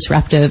huge and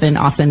disruptive and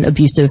often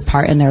abusive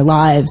part in their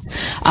lives.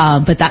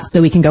 But that's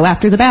so we can go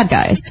after the bad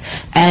guys.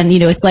 And,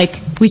 it's like,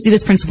 we see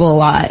this principle a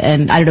lot,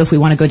 and I don't know if we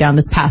want to go down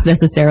this path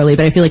necessarily,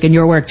 but I feel like in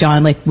your work,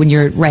 John, like when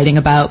you're writing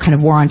about kind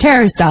of war on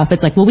terror stuff,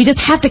 it's like, well, we just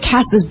have to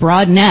cast this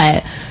broad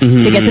net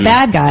to get the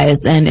bad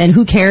guys. And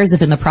who cares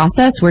if in the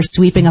process we're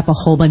sweeping up a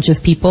whole bunch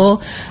of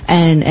people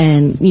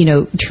and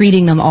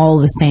treating them all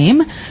the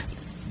same,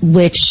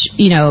 which,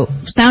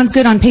 sounds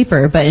good on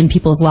paper, but in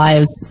people's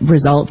lives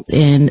results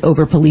in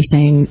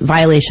over-policing,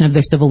 violation of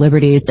their civil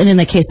liberties. And in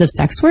the case of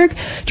sex work,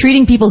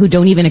 treating people who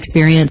don't even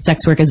experience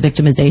sex work as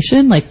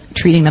victimization, like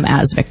treating them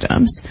as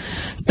victims.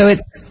 So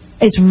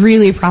it's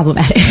really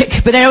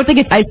problematic. But I don't think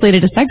it's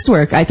isolated to sex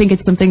work. I think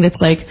it's something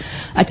that's like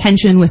a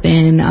tension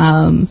within,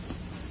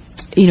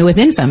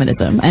 within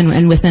feminism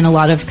and within a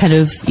lot of kind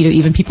of,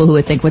 even people who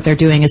would think what they're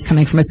doing is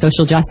coming from a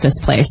social justice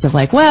place of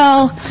like,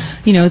 well,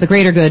 the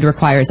greater good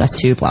requires us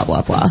to blah,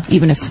 blah, blah,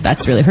 even if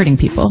that's really hurting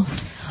people.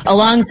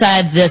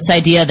 Alongside this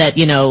idea that,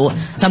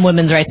 some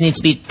women's rights need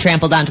to be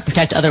trampled on to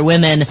protect other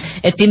women,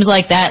 it seems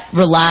like that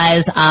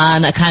relies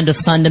on a kind of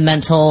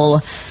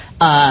fundamental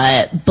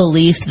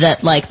belief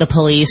that like the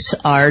police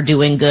are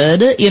doing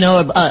good,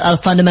 a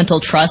fundamental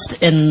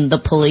trust in the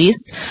police.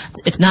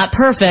 It's not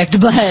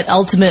perfect, but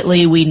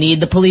ultimately we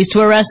need the police to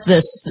arrest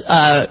this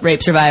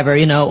rape survivor,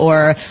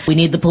 or we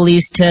need the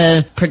police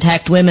to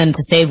protect women,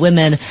 to save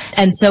women.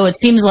 And so it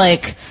seems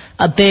like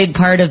a big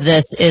part of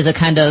this is a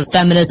kind of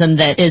feminism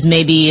that is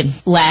maybe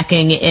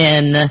lacking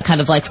in kind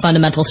of like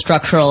fundamental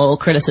structural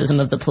criticism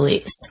of the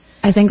police.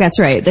 I think that's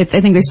right. I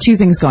think there's two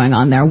things going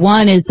on there.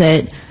 One is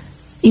that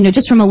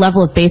just from a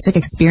level of basic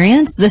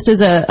experience, this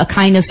is a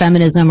kind of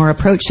feminism or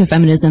approach to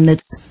feminism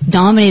that's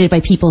dominated by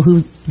people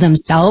who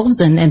themselves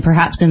and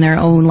perhaps in their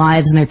own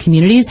lives and their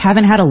communities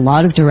haven't had a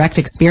lot of direct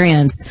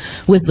experience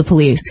with the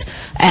police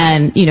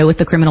and, with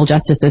the criminal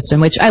justice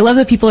system, which I love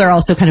that people are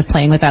also kind of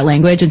playing with that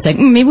language and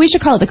saying, maybe we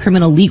should call it the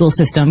criminal legal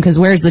system because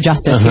where's the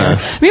justice here?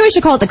 Maybe we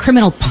should call it the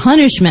criminal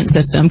punishment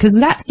system because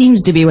that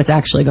seems to be what's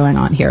actually going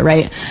on here,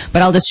 right?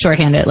 But I'll just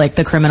shorthand it like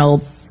the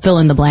criminal fill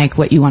in the blank,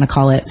 what you want to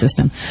call it,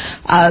 system.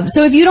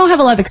 So if you don't have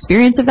a lot of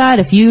experience of that,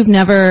 if you've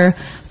never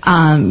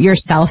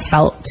yourself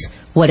felt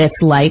what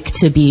it's like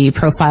to be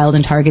profiled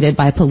and targeted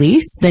by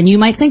police, then you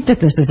might think that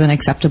this is an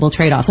acceptable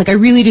trade-off. Like, I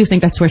really do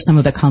think that's where some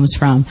of it comes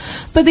from.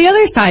 But the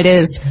other side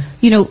is,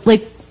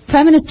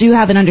 feminists do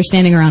have an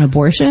understanding around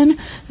abortion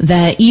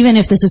that even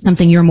if this is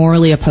something you're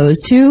morally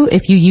opposed to,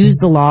 if you use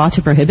the law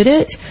to prohibit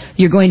it,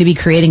 you're going to be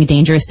creating a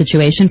dangerous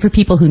situation for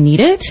people who need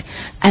it.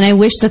 And I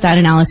wish that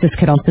analysis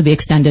could also be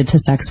extended to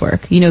sex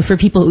work. For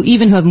people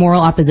who have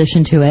moral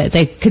opposition to it,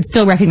 they could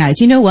still recognize,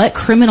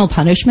 criminal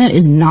punishment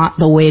is not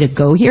the way to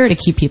go here to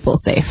keep people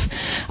safe.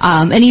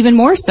 And even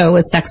more so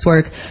with sex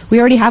work,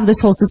 we already have this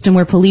whole system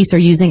where police are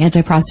using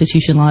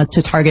anti-prostitution laws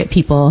to target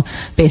people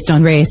based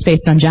on race,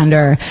 based on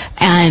gender.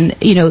 And,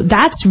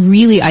 that's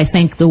really, I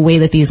think, the way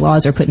that these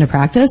laws are put into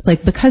practice.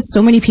 Like, because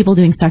so many people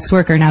doing sex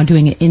work are now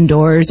doing it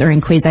indoors or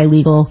in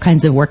quasi-legal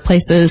kinds of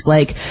workplaces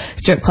like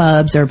strip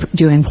clubs or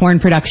doing porn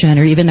production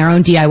or even their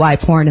own DIY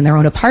porn in their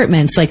own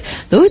apartments, like,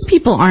 those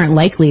people aren't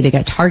likely to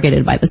get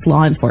targeted by this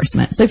law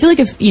enforcement. So I feel like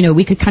if,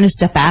 we could kind of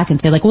step back and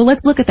say, like, well,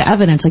 let's look at the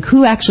evidence, like,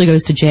 who actually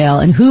goes to jail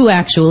and who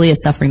actually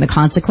is suffering the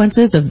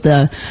consequences of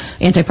the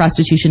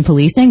anti-prostitution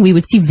policing, we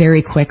would see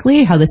very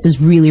quickly how this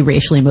is really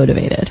racially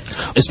motivated.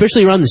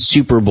 Especially around the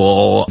Super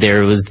Bowl,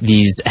 there was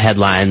these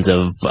headlines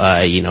of,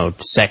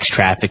 sex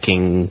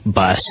trafficking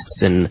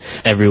busts, and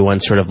everyone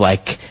sort of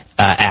like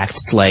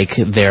acts like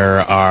there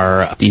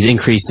are these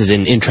increases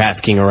in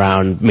trafficking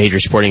around major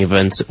sporting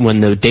events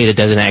when the data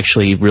doesn't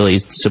actually really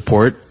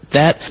support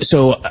that.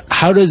 So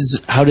how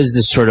does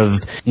this sort of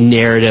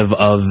narrative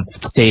of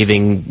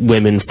saving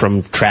women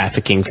from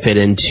trafficking fit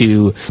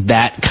into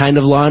that kind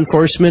of law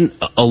enforcement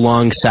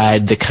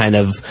alongside the kind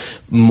of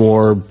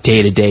more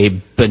day-to-day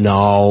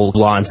banal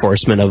law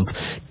enforcement of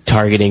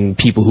targeting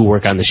people who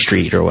work on the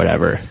street or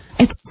whatever?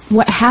 It's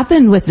what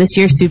happened with this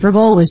year's Super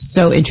Bowl was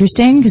so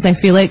interesting because I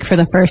feel like for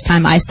the first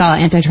time I saw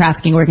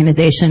anti-trafficking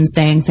organizations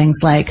saying things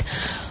like,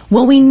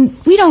 well, we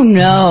don't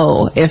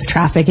know if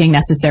trafficking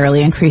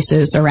necessarily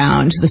increases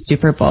around the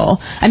Super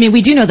Bowl. I mean,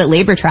 we do know that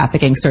labor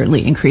trafficking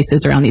certainly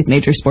increases around these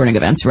major sporting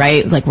events,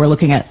 right? Like, we're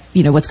looking at,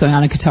 what's going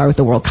on in Qatar with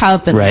the World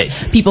Cup and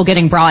people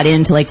getting brought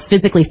in to like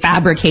physically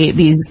fabricate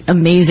these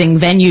amazing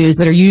venues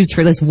that are used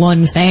for this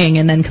one thing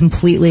and then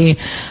completely,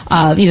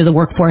 the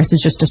workforce is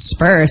just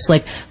dispersed.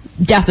 Like,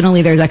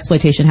 definitely there's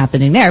exploitation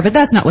happening there, but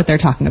that's not what they're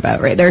talking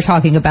about, right? They're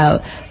talking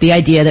about the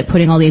idea that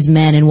putting all these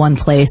men in one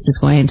place is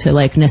going to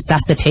like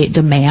necessitate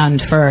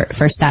demand for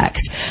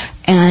sex.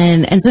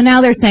 And so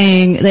now they're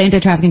saying, the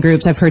anti-trafficking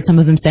groups, I've heard some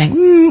of them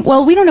saying,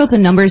 well, we don't know if the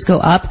numbers go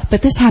up,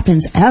 but this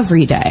happens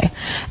every day.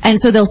 And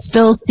so they'll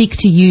still seek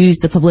to use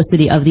the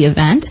publicity of the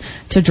event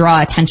to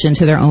draw attention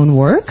to their own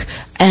work.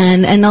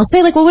 And they'll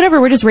say, like, well, whatever,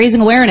 we're just raising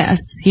awareness.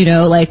 You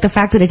know, like, the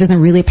fact that it doesn't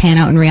really pan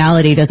out in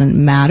reality doesn't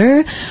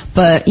matter.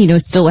 But, you know,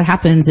 still what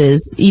happens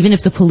is, even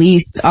if the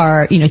police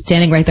are, you know,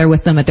 standing right there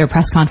with them at their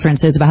press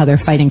conferences about how they're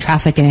fighting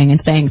trafficking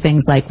and saying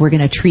things like, we're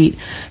going to treat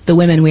the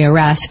women we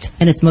arrest,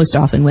 and it's most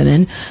often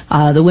women,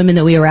 the women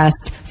that we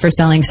arrest for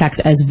selling sex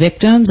as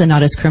victims and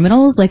not as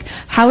criminals. Like,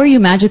 how are you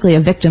magically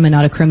a victim and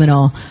not a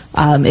criminal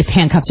if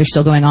handcuffs are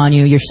still going on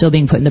you, you're still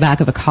being put in the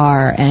back of a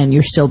car, and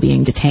you're still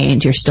being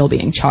detained, you're still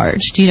being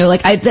charged? You know,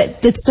 like,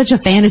 that's such a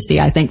fantasy,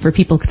 I think, for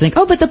people to think,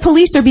 oh, but the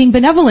police are being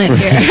benevolent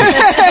here. And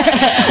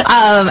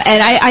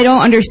I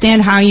don't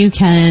understand how you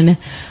can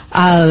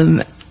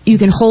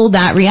hold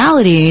that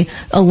reality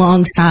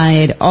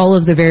alongside all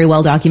of the very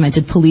well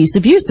documented police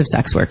abuse of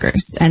sex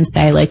workers and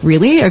say, like,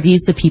 really? Are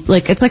these the people?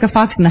 Like, it's like a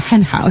fox in the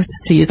hen house,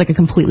 to use like a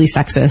completely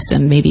sexist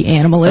and maybe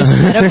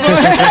animalist metaphor.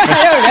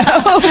 I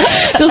don't know.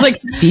 Feels like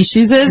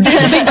speciesist or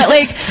something. But,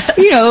 like,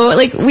 you know,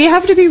 like, we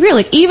have to be real.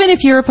 Like, even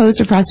if you're opposed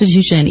to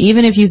prostitution,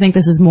 even if you think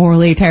this is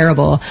morally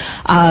terrible,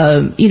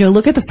 you know,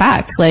 look at the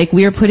facts. Like,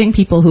 we are putting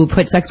people who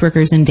put sex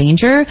workers in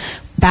danger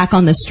back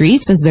on the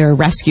streets as their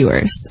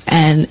rescuers.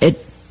 And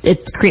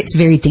it creates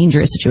very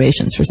dangerous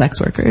situations for sex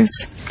workers.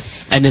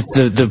 And it's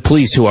the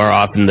police who are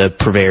often the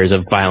purveyors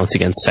of violence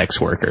against sex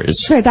workers.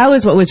 Sure, that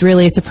was what was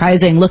really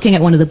surprising, looking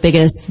at one of the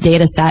biggest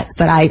data sets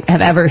that I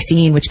have ever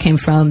seen, which came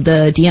from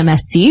the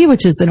DMSC,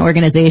 which is an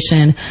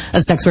organization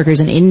of sex workers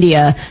in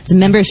India. It's a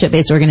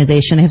membership-based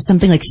organization. They have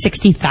something like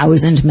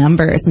 60,000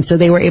 members, and so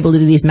they were able to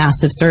do these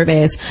massive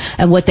surveys.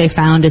 And what they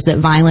found is that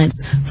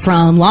violence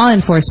from law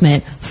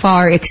enforcement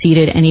far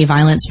exceeded any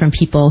violence from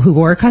people who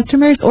were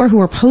customers or who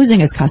were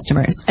posing as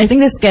customers. I think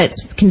this gets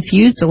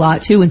confused a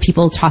lot, too, when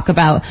people talk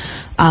about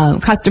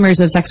customers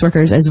of sex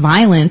workers as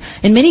violent.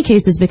 In many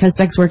cases, because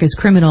sex work is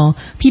criminal,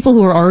 people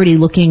who are already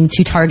looking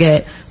to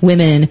target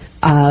women,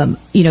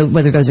 you know,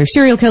 whether those are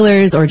serial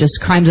killers or just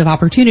crimes of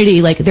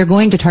opportunity, like, they're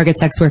going to target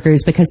sex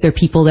workers because they're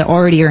people that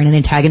already are in an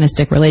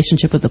antagonistic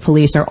relationship with the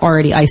police, are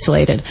already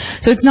isolated.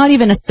 So it's not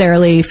even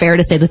necessarily fair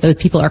to say that those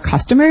people are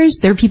customers.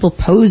 They're people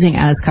posing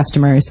as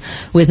customers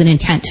with an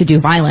intent to do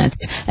violence.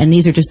 And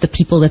these are just the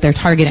people that they're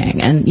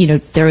targeting. And, you know,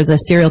 there was a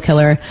serial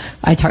killer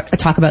I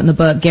talk about in the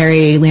book,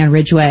 Gary Leon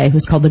Ridgway,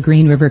 who's called the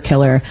Green River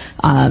Killer.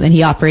 And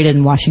he operated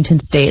in Washington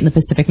State in the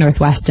Pacific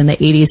Northwest in the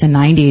 80s and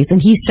 90s.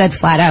 And he said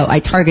flat out, I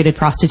targeted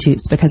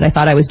prostitutes because I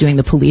thought I was doing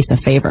the police a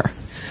favor.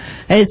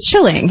 It's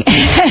chilling.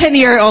 And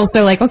you're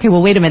also like, okay,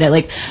 well, wait a minute.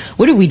 Like,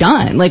 what have we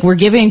done? Like,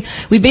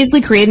 we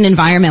basically created an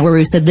environment where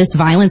we've said this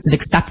violence is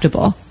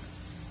acceptable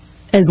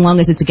as long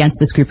as it's against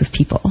this group of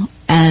people.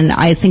 And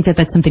I think that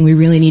that's something we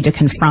really need to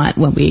confront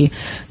when we,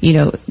 you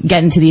know,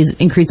 get into these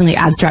increasingly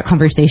abstract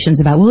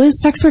conversations about, well,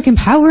 is sex work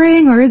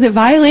empowering or is it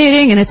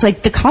violating? And it's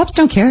like, the cops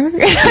don't care.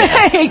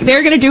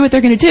 They're going to do what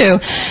they're going to do.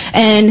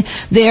 And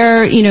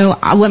they're, you know,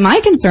 what my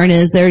concern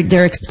is,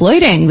 they're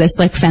exploiting this,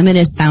 like,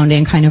 feminist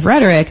sounding kind of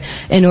rhetoric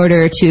in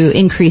order to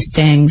increase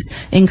stings,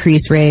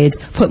 increase raids,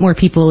 put more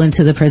people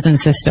into the prison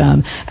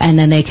system, and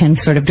then they can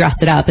sort of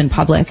dress it up in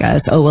public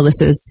as, oh, well,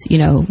 this is, you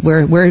know,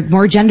 we're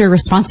more gender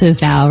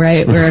responsive now,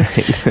 right?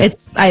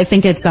 I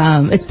think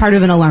it's part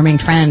of an alarming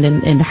trend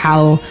in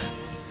how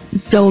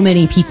so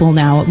many people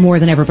now, more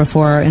than ever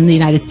before in the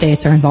United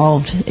States, are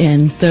involved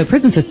in the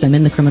prison system,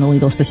 in the criminal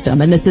legal system.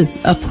 And this is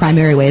a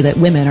primary way that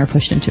women are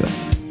pushed into it.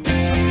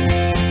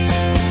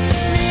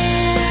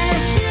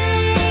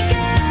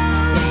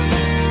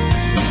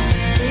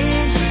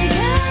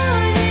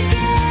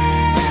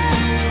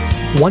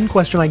 One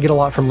question I get a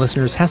lot from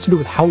listeners has to do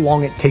with how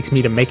long it takes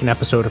me to make an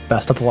episode of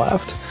Best of the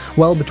Left.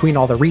 Well, between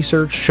all the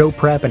research, show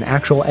prep, and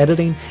actual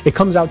editing, it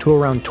comes out to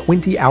around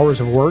 20 hours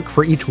of work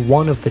for each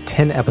one of the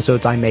 10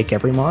 episodes I make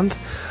every month.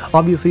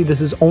 Obviously,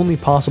 this is only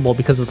possible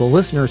because of the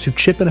listeners who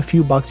chip in a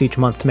few bucks each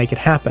month to make it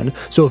happen,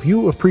 so if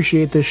you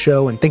appreciate this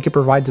show and think it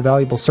provides a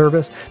valuable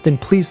service, then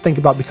please think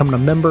about becoming a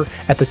member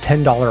at the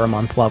 $10 a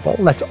month level.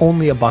 That's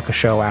only $1 a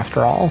show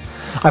after all.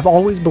 I've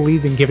always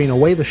believed in giving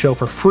away the show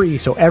for free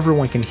so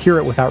everyone can hear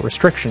it without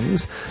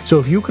restrictions, so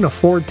if you can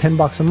afford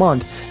 $10 a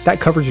month, that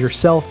covers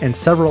yourself and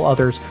several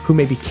others who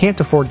maybe can't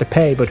afford to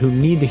pay but who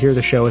need to hear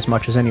the show as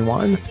much as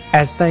anyone.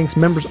 As thanks,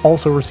 members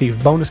also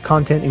receive bonus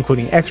content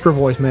including extra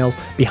voicemails,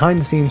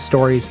 behind-the-scenes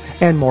stories,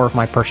 and more of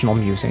my personal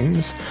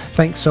musings.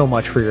 Thanks so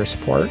much for your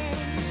support.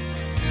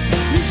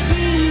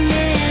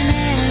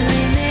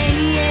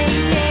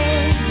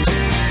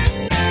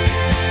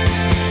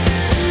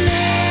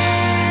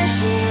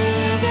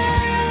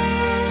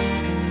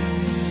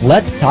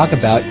 Let's talk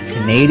about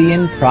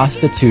Canadian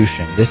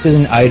prostitution. This is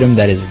an item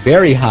that is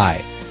very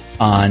high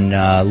on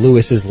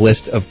Lewis's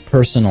list of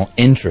personal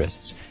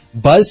interests.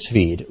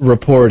 BuzzFeed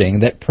reporting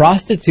that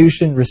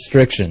prostitution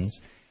restrictions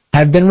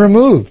have been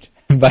removed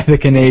by the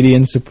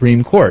Canadian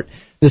Supreme Court.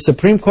 The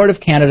Supreme Court of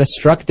Canada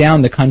struck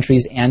down the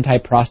country's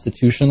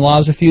anti-prostitution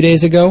laws a few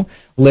days ago,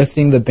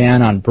 lifting the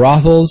ban on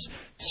brothels,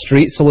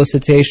 street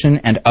solicitation,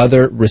 and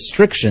other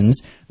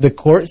restrictions, the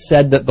court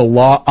said that the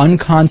law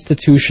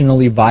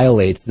unconstitutionally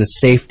violates the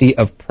safety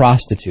of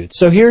prostitutes.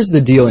 So here's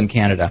the deal in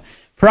Canada.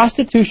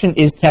 Prostitution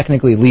is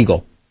technically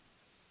legal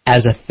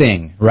as a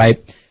thing, right?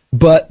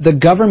 But the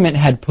government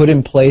had put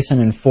in place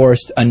and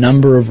enforced a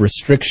number of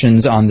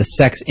restrictions on the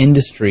sex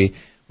industry,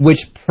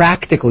 which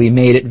practically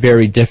made it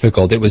very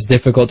difficult. It was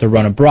difficult to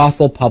run a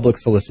brothel, public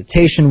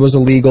solicitation was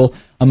illegal,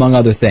 among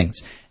other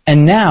things.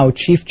 And now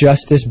Chief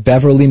Justice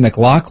Beverly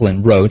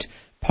McLachlin wrote,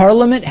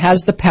 Parliament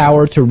has the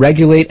power to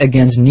regulate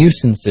against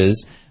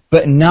nuisances,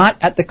 but not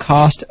at the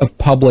cost of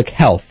public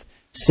health,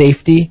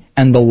 safety,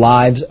 and the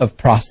lives of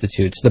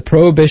prostitutes. The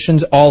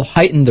prohibitions all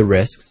heighten the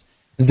risks.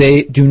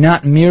 They do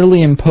not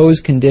merely impose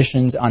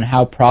conditions on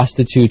how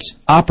prostitutes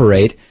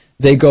operate.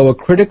 They go a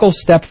critical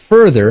step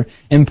further,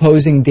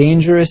 imposing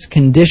dangerous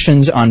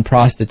conditions on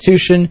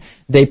prostitution.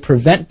 They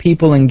prevent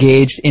people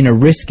engaged in a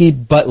risky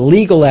but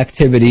legal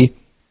activity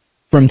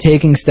from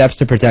taking steps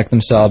to protect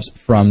themselves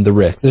from the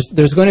risk.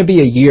 There's going to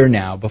be a year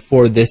now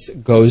before this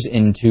goes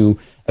into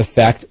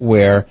effect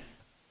where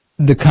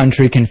the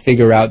country can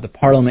figure out, the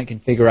Parliament can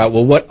figure out,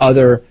 well, what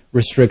other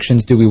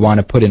restrictions do we want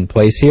to put in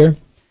place here?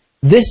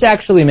 This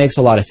actually makes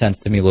a lot of sense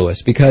to me,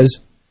 Lewis, because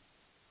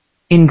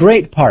in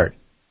great part,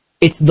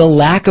 it's the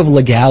lack of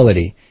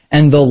legality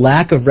and the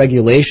lack of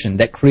regulation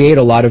that create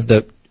a lot of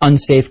the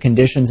unsafe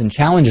conditions and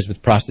challenges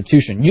with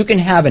prostitution. You can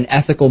have an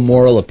ethical,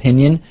 moral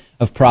opinion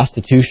of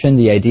prostitution,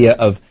 the idea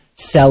of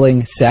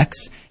selling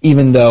sex,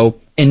 even though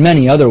in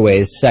many other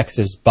ways sex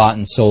is bought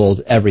and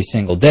sold every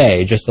single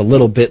day, just a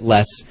little bit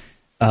less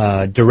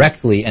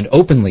directly and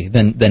openly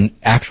than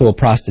actual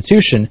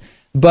prostitution.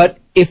 But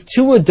if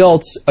two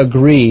adults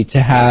agree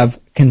to have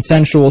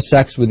consensual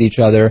sex with each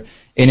other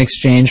in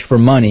exchange for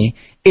money,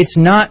 it's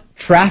not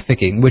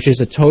trafficking, which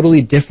is a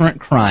totally different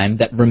crime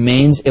that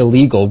remains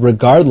illegal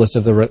regardless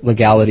of the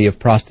legality of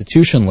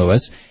prostitution,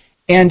 Lewis.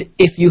 And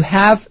if you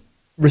have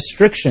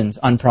restrictions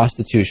on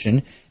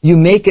prostitution, you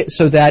make it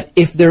so that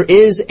if there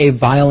is a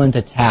violent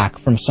attack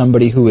from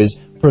somebody who is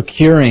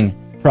procuring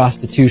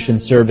prostitution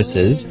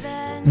services,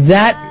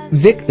 that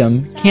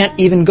victim can't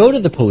even go to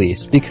the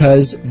police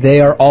because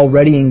they are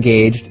already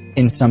engaged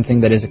in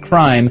something that is a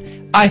crime.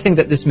 I think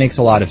that this makes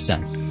a lot of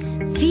sense.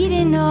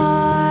 Feeding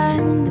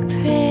on the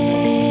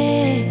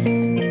prey.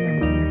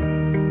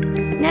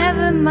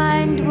 Never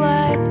mind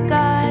what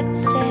God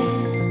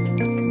said,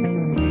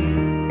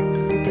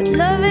 but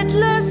love had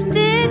lost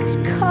its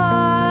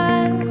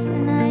cause,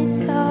 and I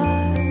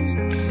thought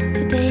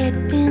today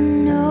had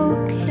been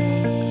okay.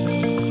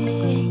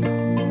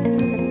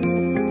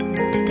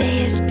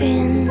 Today has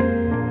been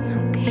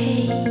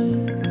okay.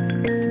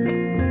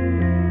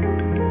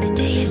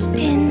 Today has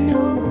been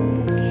okay.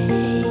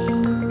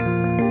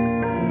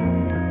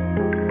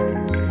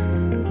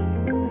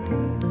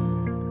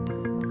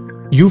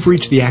 You've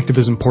reached the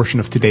activism portion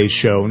of today's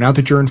show. Now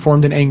that you're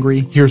informed and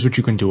angry, here's what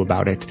you can do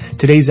about it.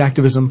 Today's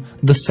activism,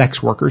 the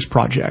Sex Workers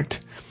Project.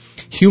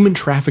 Human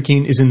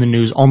trafficking is in the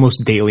news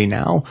almost daily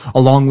now.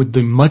 Along with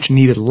the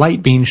much-needed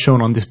light being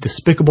shown on this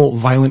despicable,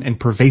 violent, and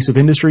pervasive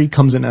industry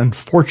comes an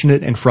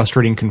unfortunate and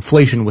frustrating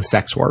conflation with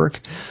sex work.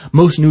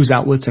 Most news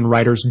outlets and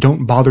writers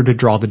don't bother to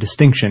draw the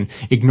distinction,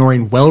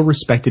 ignoring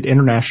well-respected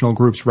international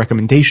groups'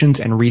 recommendations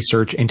and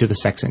research into the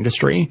sex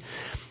industry.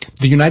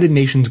 The United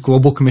Nations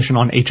Global Commission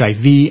on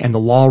HIV and the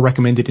law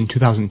recommended in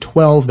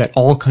 2012 that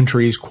all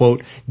countries,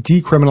 quote,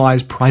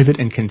 decriminalize private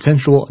and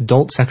consensual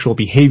adult sexual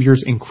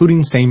behaviors,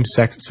 including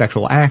same-sex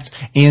sexual acts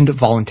and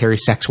voluntary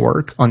sex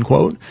work,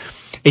 unquote.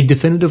 A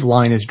definitive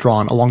line is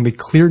drawn along the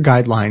clear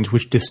guidelines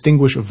which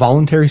distinguish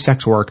voluntary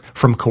sex work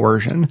from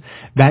coercion.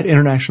 That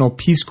international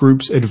peace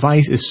group's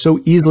advice is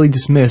so easily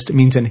dismissed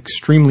means an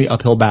extremely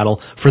uphill battle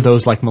for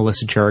those like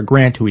Melissa Chera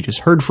Grant, who we just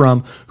heard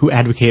from, who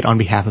advocate on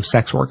behalf of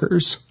sex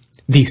workers.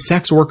 The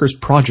Sex Workers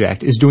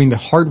Project is doing the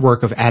hard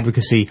work of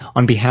advocacy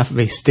on behalf of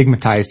a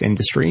stigmatized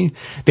industry.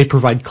 They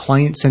provide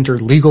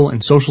client-centered legal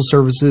and social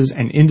services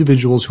and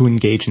individuals who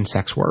engage in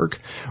sex work,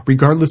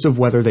 regardless of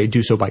whether they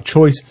do so by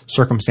choice,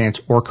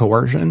 circumstance, or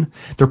coercion.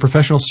 Their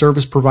professional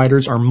service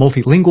providers are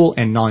multilingual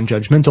and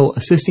non-judgmental,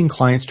 assisting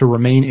clients to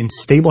remain in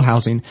stable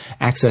housing,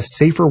 access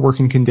safer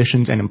working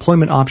conditions and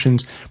employment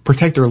options,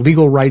 protect their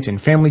legal rights in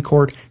family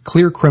court,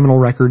 clear criminal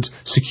records,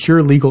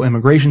 secure legal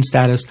immigration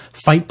status,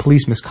 fight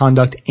police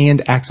misconduct,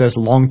 and access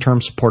long-term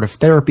supportive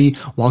therapy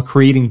while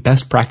creating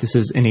best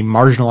practices in a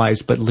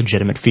marginalized but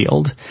legitimate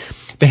field.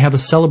 They have a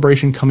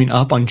celebration coming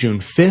up on June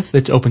 5th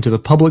that's open to the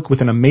public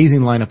with an amazing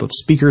lineup of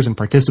speakers and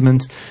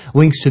participants.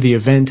 Links to the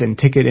event and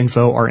ticket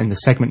info are in the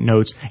segment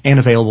notes and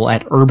available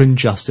at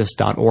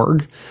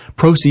urbanjustice.org.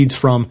 Proceeds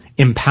from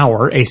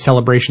Empower, a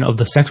celebration of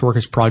the Sex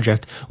Workers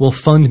Project, will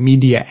fund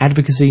media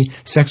advocacy,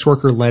 sex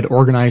worker-led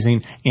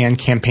organizing, and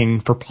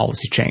campaigning for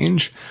policy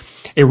change.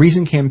 A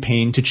recent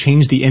campaign to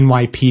change the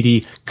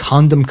NYPD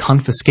condom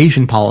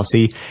confiscation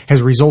policy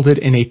has resulted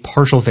in a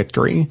partial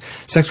victory.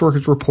 Sex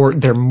workers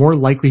report they're more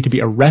likely to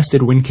be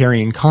arrested when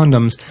carrying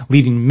condoms,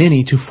 leading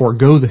many to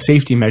forego the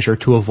safety measure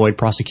to avoid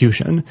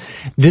prosecution.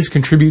 This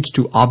contributes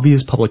to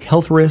obvious public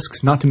health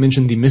risks, not to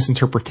mention the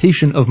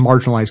misinterpretation of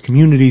marginalized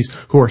communities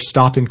who are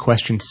stopped and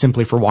questioned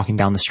simply for walking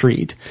down the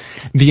street.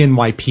 The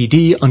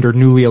NYPD, under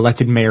newly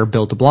elected Mayor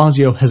Bill de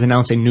Blasio, has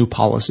announced a new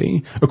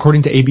policy.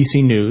 According to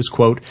ABC News,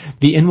 quote,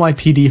 the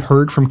NYPD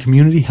heard from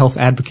community health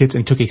advocates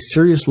and took a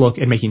serious look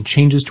at making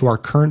changes to our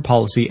current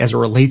policy as it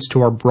relates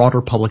to our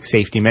broader public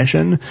safety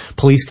mission,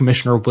 Police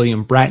Commissioner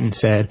William Bratton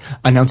said,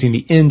 announcing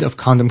the end of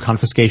condom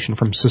confiscation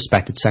from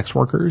suspected sex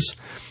workers.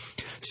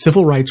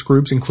 Civil rights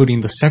groups including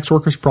the Sex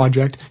Workers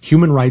Project,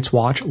 Human Rights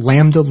Watch,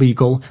 Lambda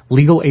Legal,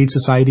 Legal Aid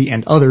Society,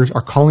 and others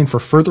are calling for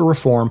further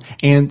reform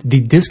and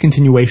the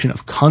discontinuation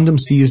of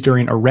condoms seized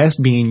during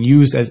arrest being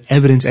used as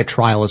evidence at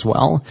trial as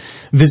well.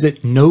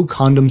 Visit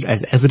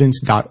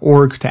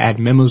nocondomsasevidence.org to add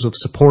memos of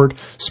support,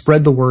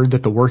 spread the word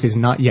that the work is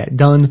not yet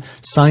done,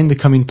 sign the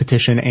coming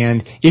petition,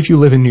 and if you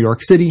live in New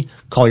York City,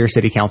 call your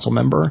city council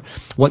member.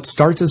 What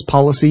starts as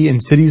policy in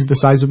cities the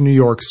size of New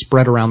York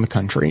spread around the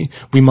country.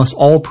 We must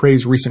all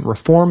praise recent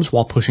reforms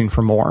while pushing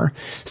for more.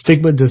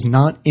 Stigma does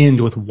not end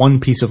with one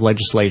piece of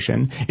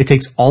legislation. It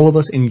takes all of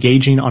us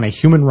engaging on a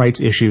human rights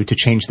issue to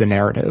change the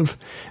narrative.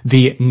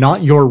 The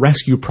Not Your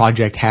Rescue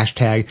Project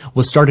hashtag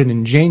was started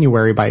in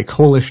January by a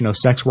coalition of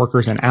sex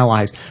workers and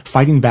allies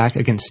fighting back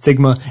against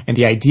stigma and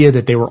the idea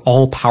that they were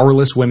all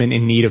powerless women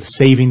in need of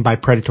saving by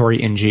predatory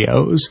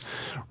NGOs.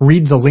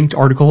 Read the linked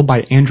article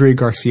by Andrea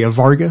Garcia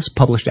Vargas,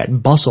 published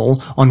at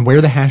Bustle, on where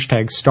the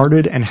hashtag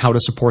started and how to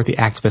support the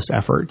activist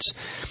efforts.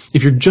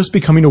 If you're just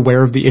becoming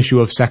aware of the issue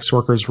of sex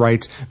workers'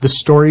 rights, the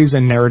stories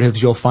and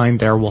narratives you'll find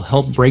there will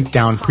help break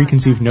down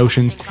preconceived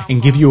notions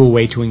and give you a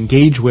way to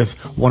engage with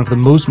one of the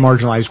most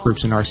marginalized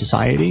groups in our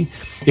society.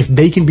 If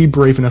they can be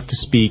brave enough to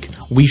speak,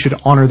 we should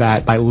honor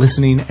that by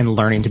listening and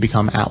learning to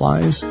become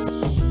allies.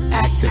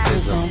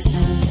 Activism.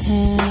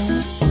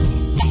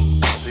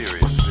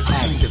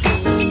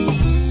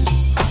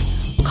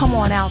 Come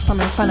on out from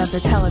in front of the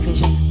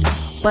television.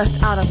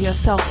 Bust out of your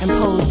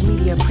self-imposed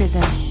media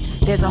prison.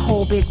 There's a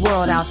whole big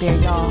world out there,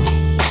 y'all.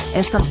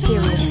 And some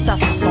serious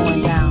stuff is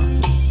going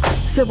down.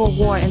 Civil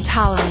war,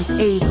 intolerance,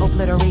 AIDS,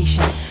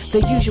 obliteration.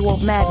 The usual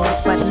madness,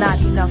 but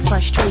not enough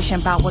frustration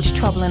about what's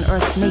troubling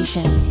Earth's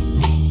nations.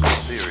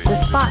 The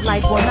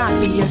spotlight will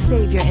not be your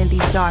savior in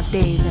these dark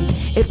days, and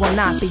it will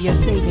not be your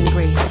saving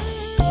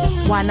grace.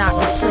 Why not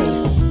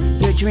replace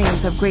your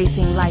dreams of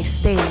gracing life's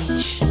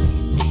stage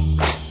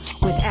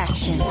with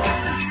action?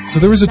 So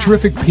there was a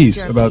terrific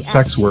piece about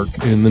sex work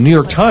in the New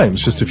York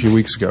Times just a few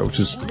weeks ago, which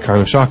is kind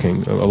of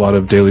shocking. A lot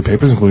of daily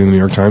papers, including the New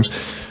York Times,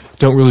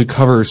 don't really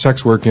cover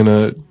sex work in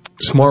a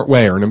smart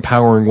way or an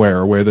empowering way or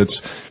a way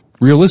that's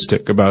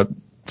realistic about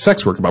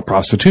sex work, about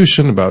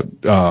prostitution, about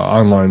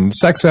online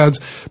sex ads.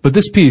 But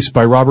this piece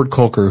by Robert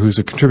Kolker, who's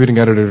a contributing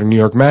editor to New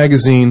York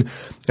Magazine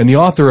and the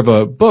author of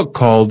a book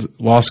called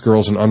Lost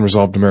Girls and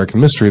Unresolved American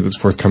Mystery that's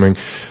forthcoming,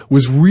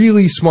 was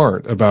really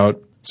smart about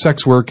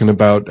sex work and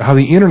about how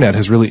the internet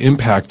has really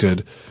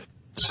impacted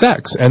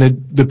sex.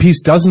 And the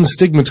piece doesn't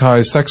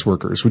stigmatize sex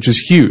workers, which is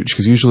huge,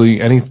 because usually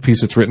any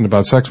piece that's written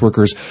about sex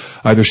workers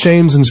either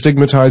shames and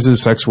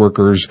stigmatizes sex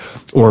workers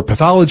or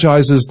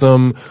pathologizes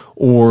them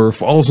or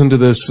falls into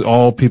this,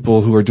 all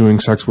people who are doing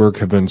sex work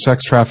have been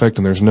sex trafficked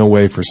and there's no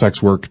way for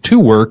sex work to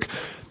work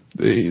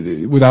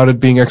without it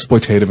being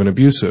exploitative and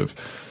abusive.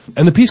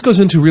 And the piece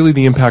goes into really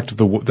the impact of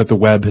that the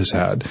web has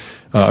had.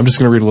 I'm just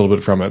going to read a little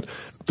bit from it.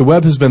 The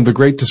web has been the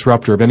great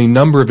disruptor of any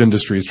number of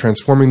industries,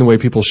 transforming the way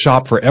people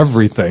shop for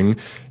everything,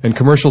 and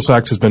commercial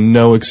sex has been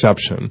no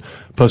exception.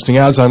 Posting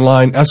ads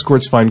online,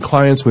 escorts find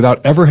clients without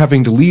ever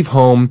having to leave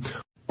home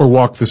or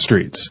walk the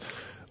streets.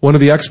 One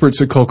of the experts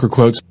that Kolker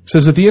quotes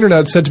says that the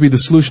internet, said to be the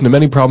solution to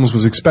many problems,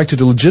 was expected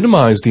to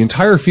legitimize the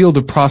entire field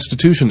of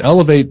prostitution,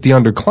 elevate the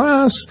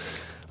underclass,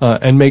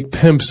 and make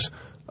pimps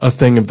a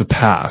thing of the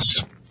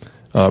past.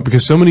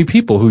 Because so many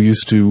people who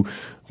used to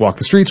walk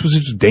the streets was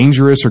just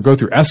dangerous, or go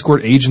through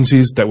escort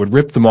agencies that would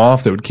rip them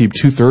off, that would keep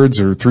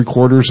 2/3 or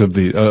 3/4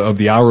 of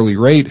the hourly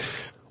rate,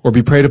 or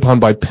be preyed upon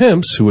by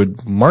pimps who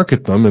would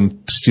market them and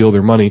steal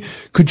their money,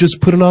 could just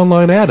put an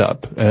online ad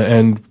up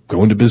and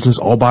go into business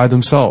all by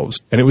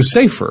themselves. And it was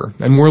safer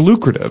and more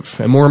lucrative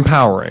and more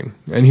empowering.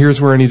 And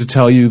here's where I need to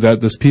tell you that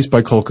this piece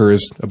by Kolker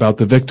is about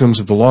the victims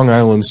of the Long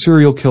Island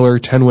serial killer,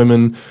 10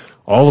 women,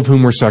 all of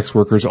whom were sex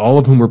workers, all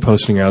of whom were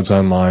posting ads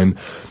online,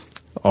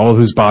 all of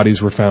whose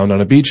bodies were found on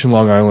a beach in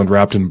Long Island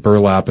wrapped in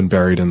burlap and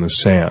buried in the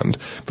sand.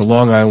 The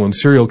Long Island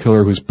serial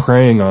killer who's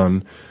preying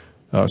on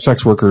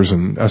sex workers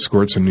and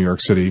escorts in New York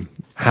City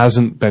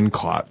hasn't been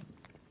caught.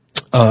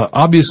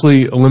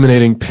 Obviously,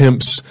 eliminating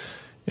pimps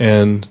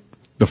and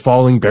the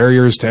falling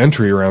barriers to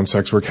entry around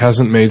sex work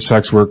hasn't made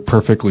sex work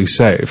perfectly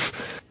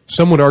safe.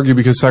 Some would argue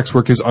because sex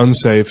work is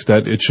unsafe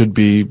that it should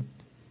be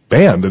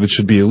banned, that it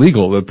should be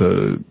illegal, that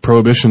the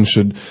prohibition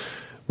should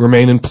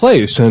remain in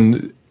place.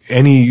 And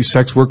any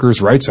sex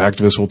workers' rights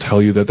activist will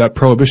tell you that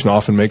prohibition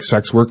often makes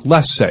sex work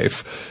less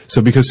safe.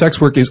 So because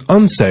sex work is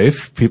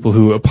unsafe, people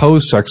who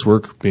oppose sex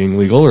work being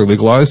legal or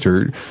legalized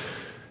or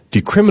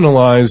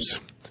decriminalized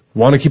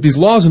want to keep these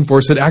laws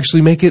enforced that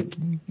actually make it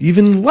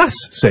even less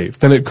safe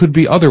than it could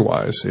be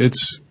otherwise.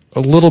 It's a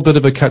little bit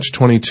of a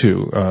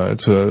catch-22.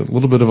 It's a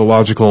little bit of a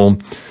logical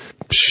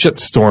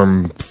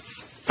shitstorm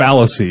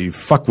fallacy,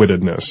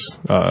 fuckwittedness,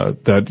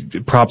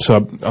 that props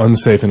up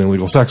unsafe and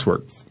illegal sex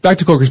work. Back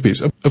to Kolker's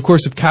piece. Of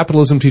course, if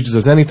capitalism teaches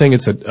us anything,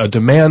 it's that a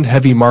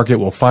demand-heavy market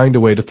will find a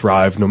way to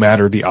thrive no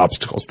matter the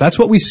obstacles. That's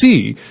what we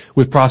see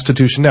with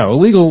prostitution now.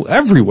 Illegal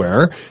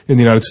everywhere in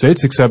the United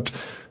States except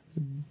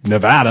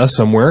Nevada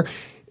somewhere.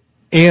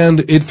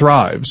 And it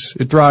thrives.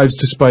 It thrives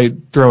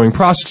despite throwing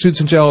prostitutes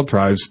in jail. It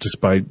thrives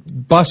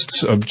despite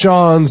busts of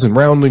Johns and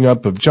rounding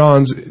up of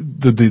Johns.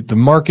 The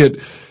market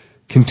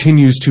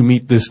continues to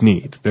meet this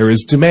need. There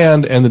is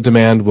demand, and the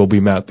demand will be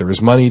met. There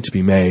is money to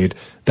be made.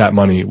 That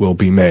money will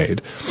be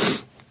made.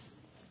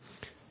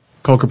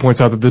 Kolker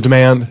points out that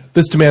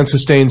this demand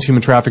sustains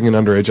human trafficking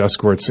and underage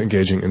escorts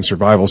engaging in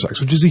survival sex,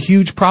 which is a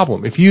huge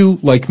problem. If you,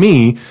 like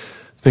me,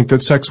 think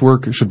that sex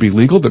work should be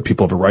legal, that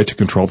people have a right to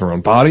control their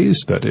own bodies,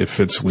 that if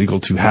it's legal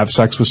to have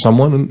sex with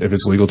someone, and if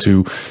it's legal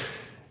to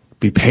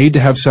be paid to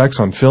have sex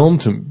on film,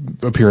 to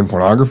appear in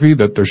pornography,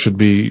 that there should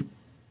be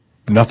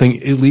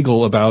nothing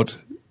illegal about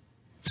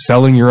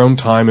selling your own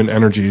time and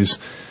energies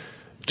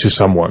to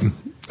someone,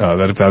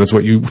 that if that is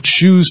what you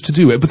choose to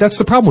do. But that's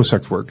the problem with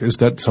sex work, is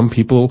that some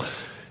people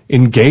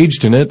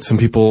engaged in it, some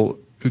people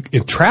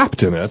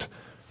entrapped in it,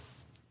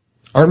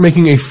 aren't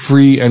making a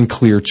free and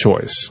clear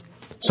choice.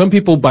 Some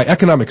people, by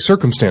economic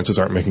circumstances,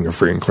 aren't making a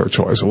free and clear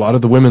choice. A lot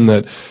of the women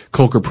that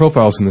Kolker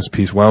profiles in this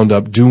piece wound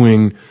up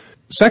doing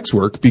sex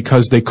work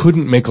because they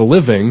couldn't make a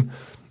living,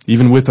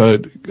 even with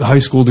a high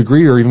school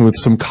degree or even with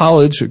some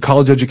college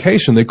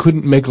education. They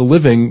couldn't make a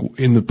living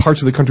in the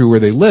parts of the country where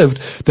they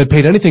lived that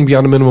paid anything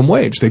beyond a minimum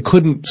wage. They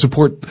couldn't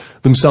support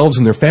themselves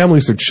and their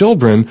families, their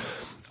children,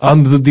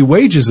 on the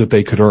wages that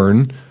they could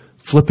earn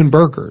flipping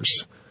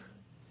burgers.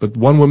 But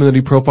one woman that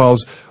he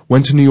profiles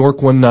went to New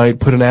York one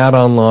night, put an ad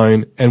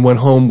online, and went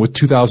home with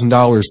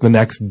 $2,000 the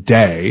next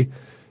day,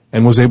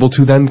 and was able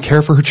to then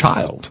care for her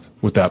child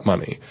with that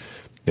money.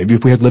 Maybe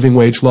if we had living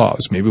wage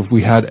laws, maybe if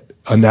we had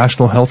a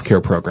national health care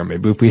program,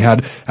 maybe if we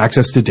had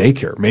access to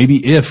daycare,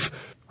 maybe if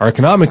our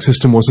economic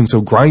system wasn't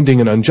so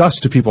grinding and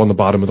unjust to people on the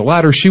bottom of the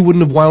ladder, she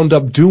wouldn't have wound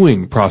up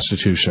doing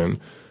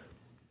prostitution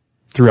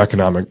through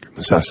economic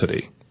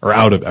necessity, or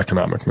out of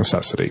economic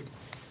necessity.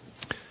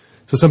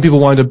 So some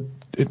people wind up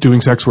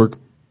doing sex work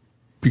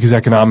because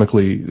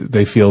economically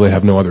they feel they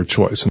have no other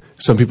choice.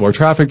 Some people are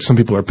trafficked, some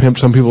people are pimped,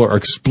 some people are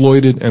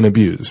exploited and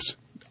abused.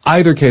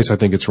 Either case, I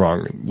think it's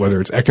wrong.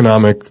 Whether it's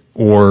economic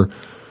or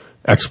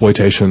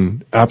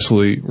exploitation,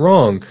 absolutely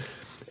wrong.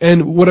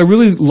 And what I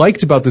really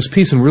liked about this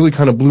piece and really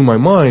kind of blew my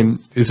mind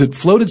is it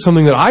floated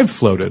something that I've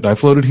floated. I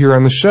floated here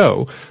on the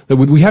show, that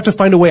we have to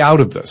find a way out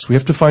of this. We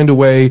have to find a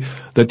way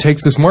that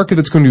takes this market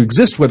that's going to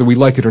exist whether we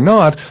like it or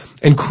not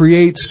and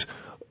creates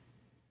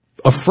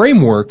a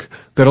framework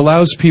that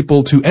allows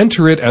people to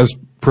enter it as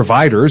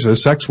providers,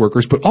 as sex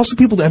workers, but also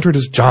people to enter it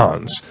as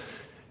Johns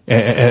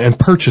and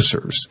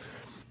purchasers.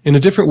 In a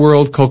different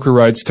world, Kolker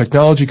writes,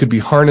 technology could be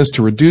harnessed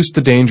to reduce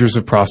the dangers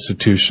of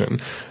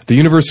prostitution. The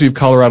University of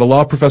Colorado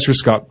law professor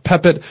Scott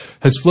Peppett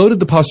has floated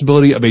the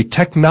possibility of a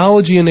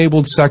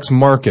technology-enabled sex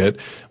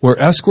market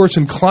where escorts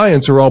and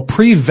clients are all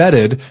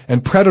pre-vetted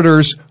and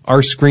predators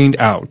are screened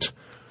out.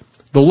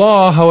 The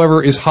law,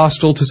 however, is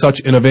hostile to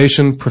such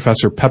innovation,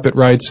 Professor Peppett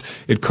writes.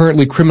 It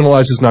currently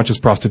criminalizes not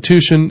just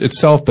prostitution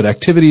itself, but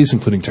activities,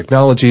 including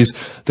technologies,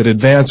 that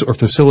advance or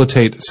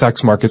facilitate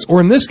sex markets, or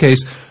in this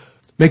case,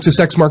 makes a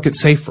sex market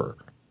safer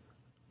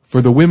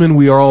for the women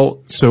we are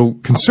all so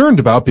concerned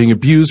about being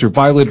abused or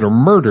violated or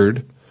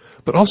murdered,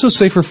 but also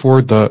safer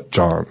for the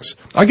Johns.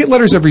 I get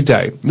letters every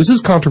day. This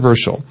is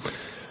controversial.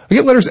 I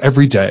get letters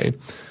every day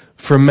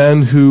from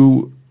men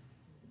who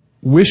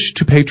wish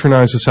to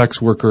patronize a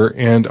sex worker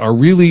and are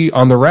really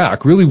on the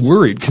rack, really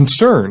worried,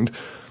 concerned,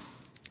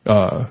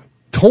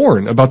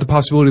 torn about the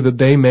possibility that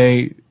they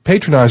may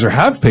patronize or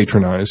have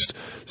patronized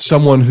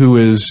someone who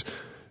is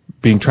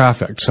being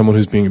trafficked, someone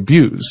who's being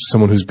abused,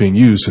 someone who's being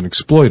used and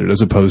exploited,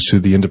 as opposed to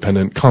the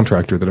independent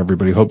contractor that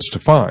everybody hopes to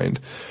find.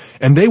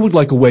 And they would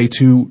like a way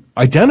to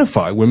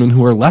identify women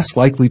who are less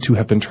likely to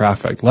have been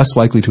trafficked, less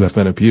likely to have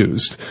been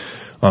abused,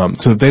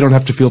 so that they don't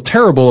have to feel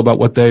terrible about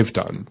what they've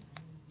done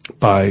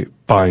by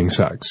buying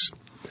sex.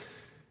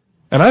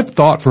 And I've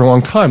thought for a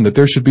long time that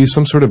there should be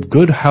some sort of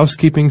good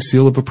housekeeping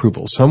seal of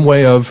approval, some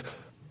way of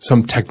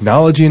some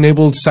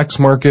technology-enabled sex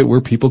market where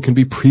people can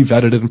be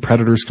pre-vetted and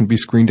predators can be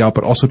screened out,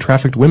 but also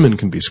trafficked women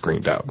can be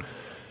screened out.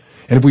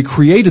 And if we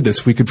created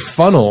this, we could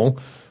funnel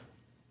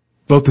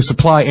both the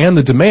supply and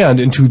the demand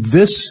into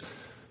this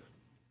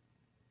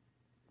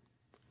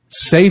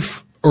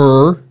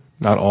safer,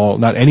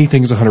 not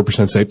anything is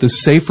 100% safe,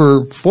 this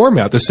safer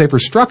format, this safer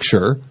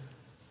structure.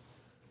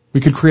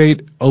 We could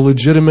create a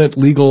legitimate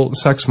legal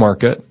sex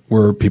market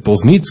where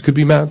people's needs could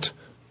be met,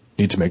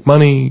 need to make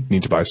money,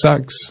 need to buy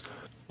sex,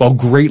 while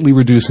greatly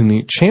reducing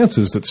the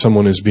chances that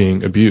someone is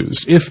being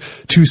abused.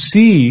 If to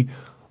see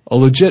a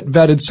legit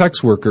vetted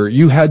sex worker,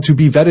 you had to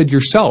be vetted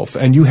yourself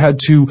and you had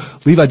to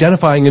leave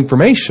identifying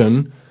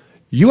information,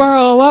 you are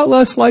a lot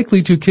less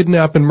likely to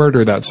kidnap and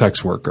murder that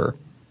sex worker.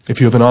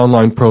 If you have an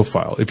online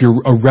profile, if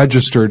you're a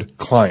registered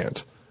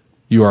client,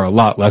 you are a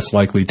lot less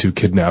likely to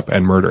kidnap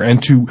and murder.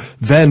 And to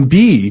then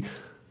be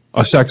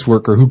a sex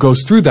worker who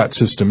goes through that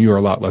system, you are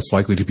a lot less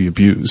likely to be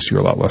abused. You're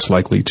a lot less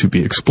likely to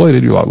be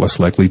exploited. You're a lot less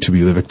likely to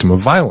be the victim of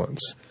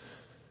violence.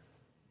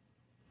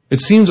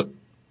 It seems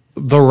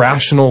the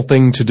rational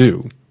thing to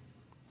do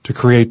to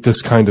create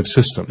this kind of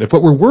system. If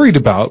what we're worried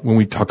about when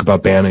we talk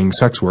about banning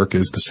sex work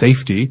is the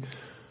safety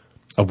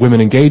of women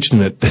engaged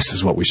in it, this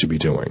is what we should be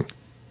doing.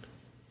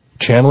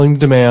 Channeling the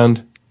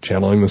demand,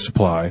 channeling the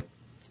supply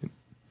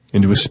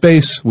into a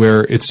space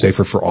where it's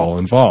safer for all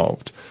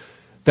involved.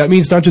 That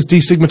means not just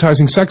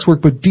destigmatizing sex work,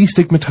 but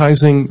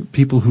destigmatizing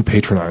people who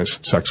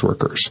patronize sex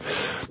workers.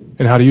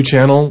 And how do you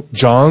channel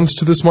Johns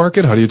to this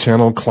market? How do you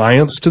channel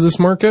clients to this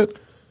market?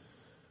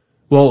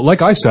 Well,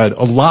 like I said,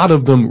 a lot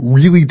of them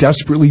really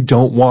desperately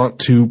don't want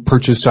to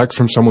purchase sex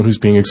from someone who's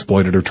being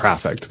exploited or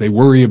trafficked. They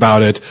worry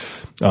about it,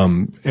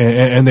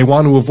 and they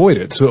want to avoid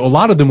it. So a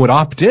lot of them would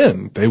opt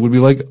in. They would be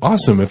like,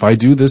 awesome, if I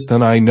do this,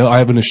 then I know I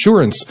have an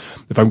assurance.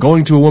 If I'm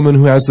going to a woman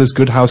who has this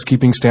good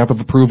housekeeping stamp of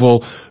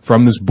approval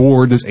from this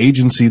board, this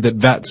agency that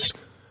vets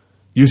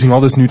using all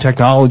this new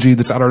technology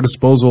that's at our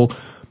disposal,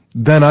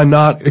 then I'm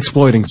not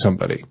exploiting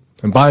somebody.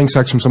 I'm buying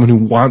sex from someone who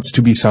wants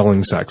to be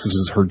selling sex. This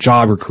is her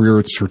job, her career,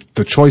 it's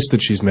the choice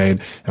that she's made,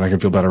 and I can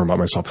feel better about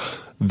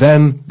myself.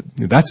 Then,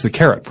 that's the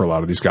carrot for a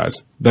lot of these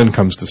guys. Then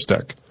comes the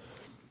stick.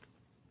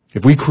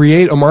 If we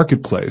create a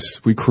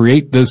marketplace, we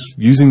create this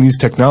using these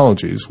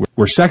technologies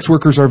where sex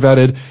workers are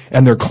vetted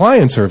and their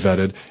clients are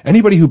vetted,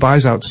 anybody who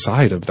buys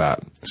outside of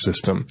that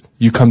system,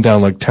 you come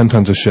down like 10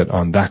 tons of shit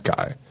on that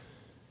guy.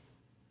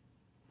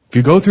 If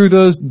you go through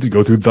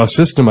the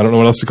system, I don't know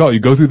what else to call it,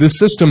 you go through this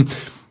system,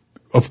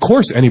 of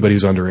course anybody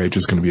who's underage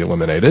is going to be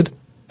eliminated.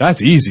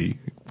 That's easy.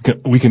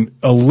 We can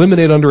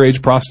eliminate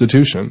underage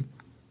prostitution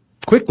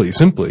quickly,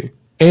 simply.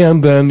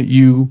 And then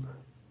you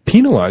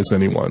penalize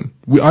anyone.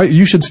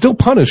 You should still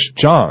punish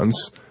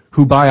Johns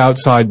who buy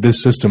outside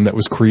this system that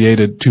was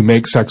created to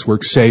make sex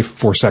work safe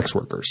for sex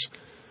workers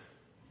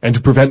and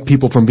to prevent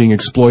people from being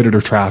exploited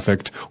or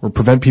trafficked or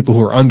prevent people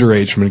who are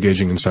underage from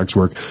engaging in sex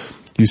work.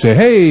 You say,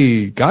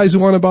 hey, guys who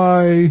want to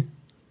buy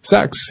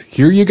sex,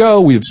 here you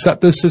go. We have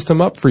set this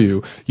system up for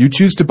you. You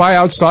choose to buy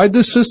outside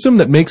this system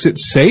that makes it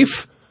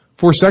safe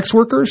for sex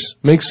workers,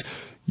 makes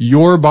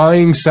your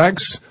buying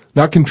sex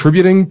not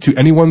contributing to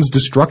anyone's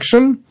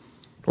destruction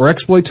or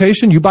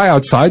exploitation. You buy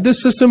outside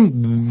this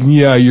system,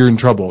 yeah, you're in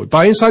trouble.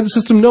 Buy inside the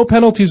system, no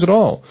penalties at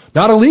all.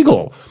 Not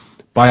illegal.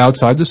 Buy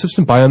outside the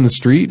system, buy on the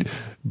street,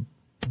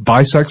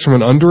 buy sex from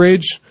an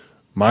underage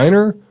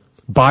minor,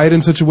 buy it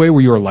in such a way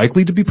where you are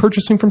likely to be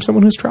purchasing from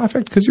someone who's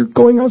trafficked because you're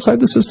going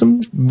outside the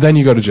system, then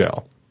you go to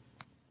jail.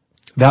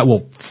 That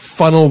will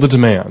funnel the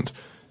demand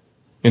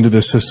into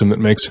this system that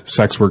makes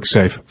sex work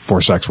safe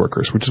for sex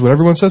workers, which is what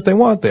everyone says they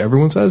want.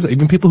 Everyone says,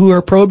 even people who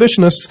are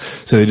prohibitionists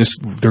say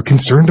they're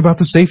concerned about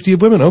the safety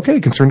of women. Okay,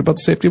 concerned about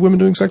the safety of women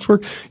doing sex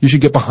work? You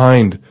should get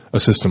behind a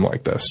system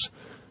like this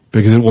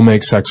because it will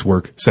make sex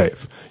work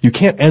safe. You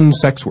can't end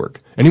sex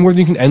work any more than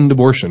you can end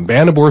abortion.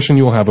 Ban abortion,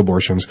 you will have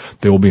abortions.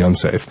 They will be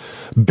unsafe.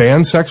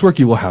 Ban sex work,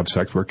 you will have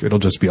sex work. It'll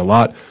just be a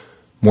lot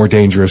more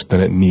dangerous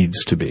than it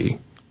needs to be.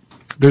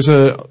 There's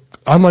a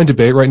online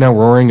debate right now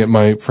roaring at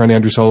my friend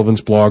Andrew Sullivan's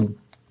blog.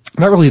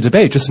 Not really a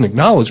debate, just an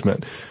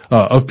acknowledgement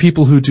of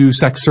people who do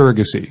sex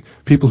surrogacy,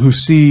 people who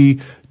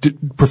see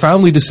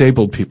profoundly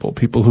disabled people,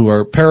 people who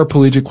are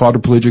paraplegic,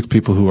 quadriplegics,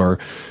 people who are,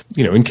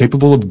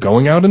 incapable of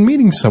going out and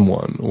meeting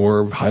someone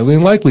or highly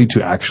unlikely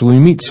to actually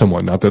meet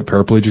someone. Not that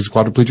paraplegics,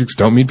 quadriplegics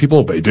don't meet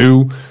people. They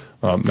do.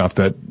 Not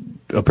that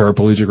a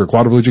paraplegic or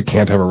quadriplegic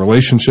can't have a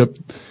relationship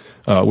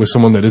with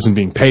someone that isn't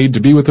being paid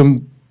to be with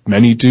them.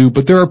 Many do.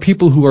 But there are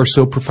people who are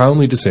so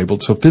profoundly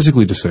disabled, so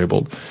physically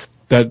disabled,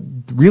 that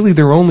really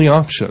their only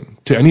option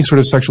to any sort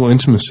of sexual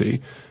intimacy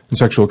and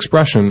sexual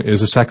expression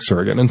is a sex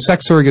surrogate. And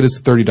sex surrogate is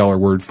the $30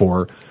 word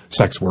for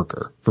sex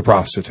worker, for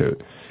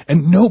prostitute.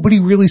 And nobody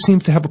really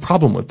seems to have a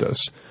problem with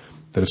this.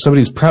 That if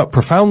somebody is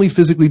profoundly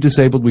physically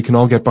disabled, we can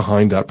all get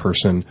behind that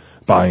person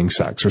buying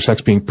sex or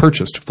sex being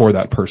purchased for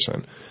that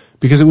person.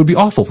 Because it would be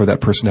awful for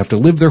that person to have to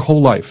live their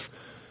whole life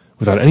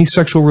without any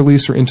sexual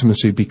release or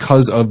intimacy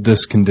because of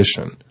this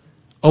condition.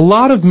 A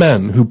lot of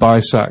men who buy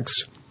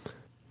sex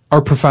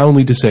are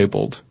profoundly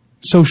disabled,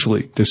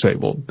 socially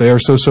disabled. They are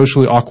so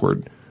socially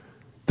awkward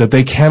that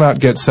they cannot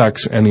get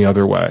sex any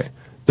other way.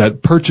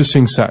 That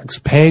purchasing sex,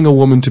 paying a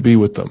woman to be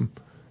with them,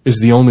 is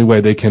the only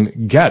way they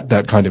can get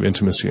that kind of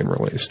intimacy and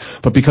release.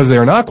 But because they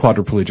are not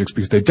quadriplegics,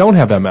 because they don't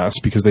have MS,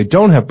 because they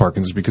don't have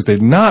Parkinson's, because they're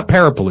not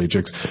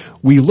paraplegics,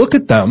 we look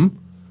at them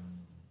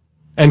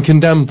and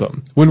condemn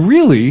them. When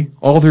really,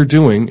 all they're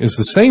doing is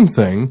the same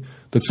thing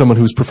that someone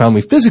who's profoundly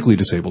physically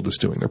disabled is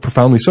doing. They're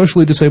profoundly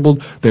socially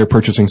disabled, they're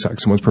purchasing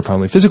sex. Someone's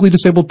profoundly physically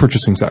disabled,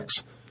 purchasing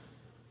sex.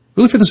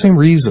 Really for the same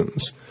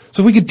reasons.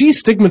 So if we could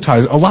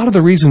destigmatize a lot of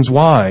the reasons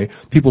why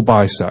people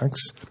buy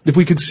sex, if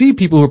we could see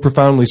people who are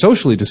profoundly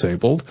socially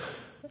disabled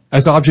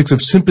as objects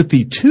of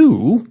sympathy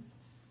too,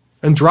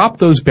 and drop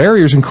those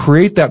barriers and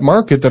create that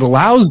market that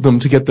allows them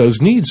to get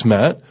those needs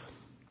met,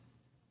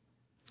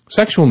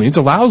 sexual needs,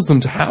 allows them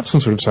to have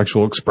some sort of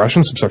sexual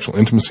expression, some sexual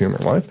intimacy in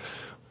their life,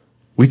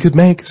 we could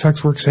make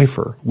sex work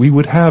safer. We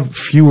would have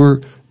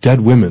fewer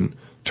dead women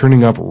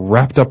turning up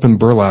wrapped up in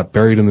burlap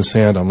buried in the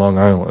sand on Long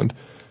Island,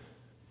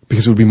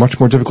 because it would be much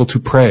more difficult to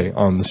prey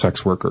on the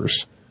sex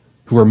workers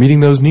who are meeting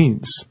those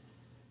needs,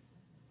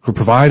 who are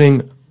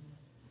providing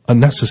a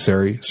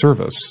necessary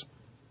service,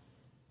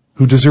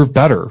 who deserve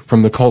better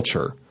from the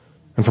culture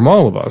and from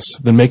all of us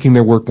than making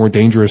their work more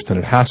dangerous than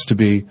it has to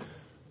be,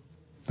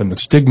 than the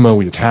stigma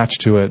we attach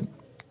to it,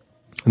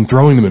 and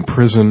throwing them in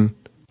prison.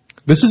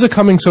 This is a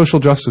coming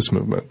social justice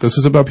movement. This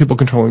is about people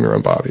controlling their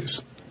own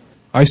bodies.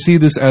 I see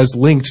this as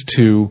linked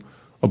to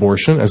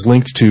abortion, as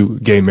linked to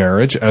gay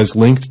marriage, as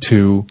linked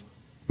to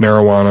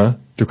marijuana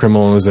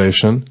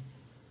decriminalization.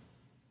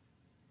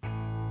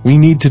 We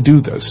need to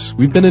do this.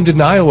 We've been in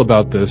denial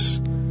about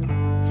this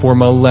for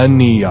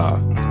millennia.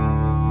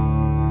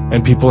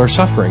 And people are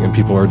suffering and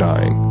people are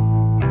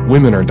dying.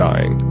 Women are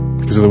dying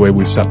because of the way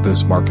we've set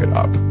this market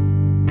up.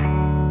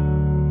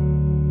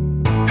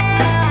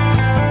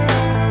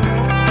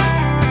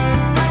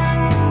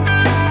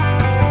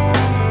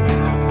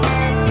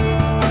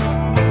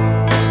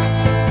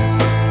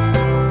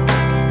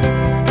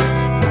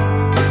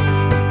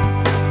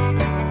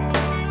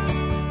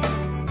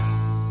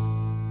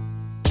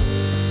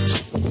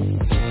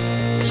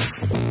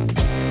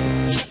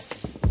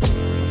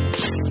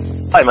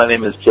 Hi, my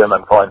name is Jim.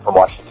 I'm calling from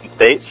Washington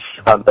State.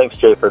 Thanks,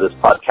 Jay, for this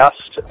podcast.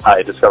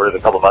 I discovered it a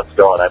couple months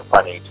ago, and I'm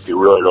finding it to be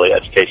really, really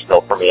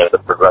educational for me as a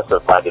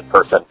progressive-minded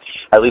person.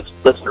 I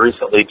listened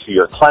recently to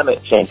your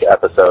climate change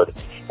episode,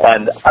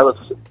 and I was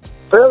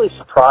fairly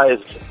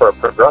surprised for a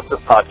progressive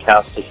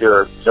podcast to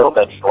hear no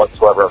mention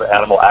whatsoever of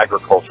animal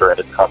agriculture and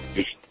its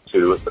contribution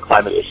to the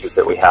climate issues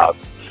that we have.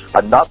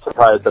 I'm not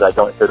surprised that I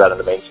don't hear that in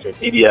the mainstream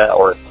media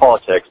or in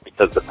politics,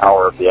 because the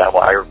power of the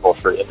animal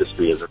agriculture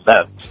industry is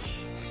immense.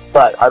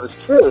 But I was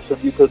curious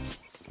if you could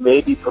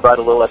maybe provide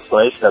a little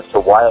explanation as to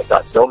why it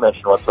got no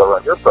mention whatsoever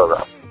on your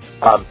program.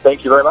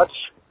 Thank you very much.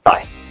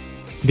 Bye.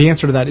 The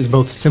answer to that is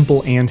both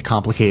simple and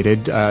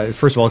complicated.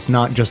 First of all, it's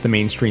not just the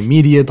mainstream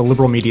media. The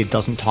liberal media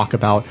doesn't talk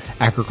about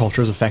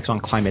agriculture's effects on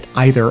climate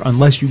either,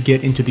 unless you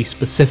get into the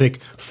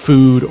specific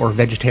food or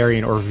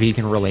vegetarian or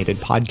vegan related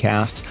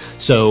podcasts.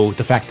 So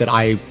the fact that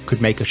I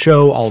could make a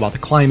show all about the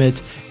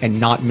climate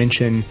and not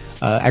mention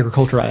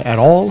agriculture at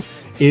all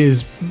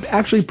is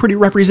actually pretty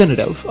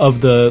representative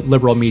of the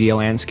liberal media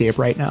landscape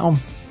right now,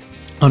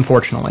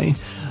 unfortunately.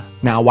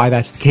 Now, why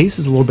that's the case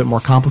is a little bit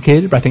more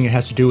complicated, but I think it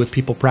has to do with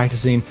people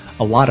practicing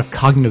a lot of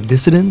cognitive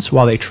dissonance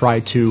while they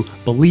try to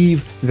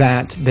believe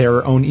that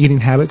their own eating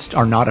habits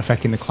are not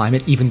affecting the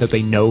climate, even though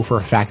they know for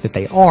a fact that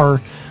they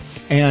are.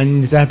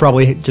 And that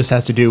probably just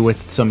has to do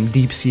with some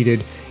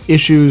deep-seated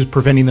issues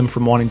preventing them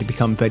from wanting to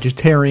become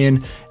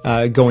vegetarian,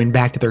 going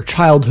back to their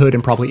childhood,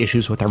 and probably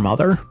issues with their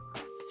mother.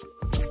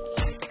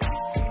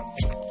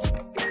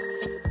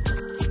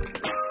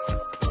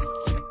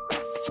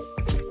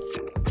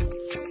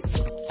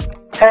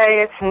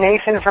 Hey, it's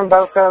Nathan from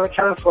Boca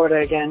Raton, Florida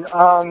again.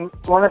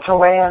 Wanted to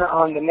weigh in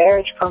on the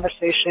marriage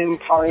conversation,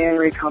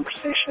 polyamory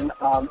conversation,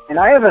 and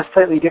I have a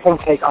slightly different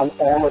take on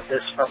all of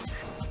this from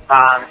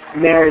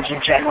marriage in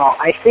general.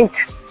 I think,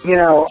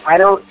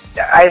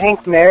 I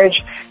think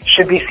marriage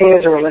should be seen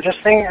as a religious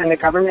thing, and the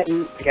government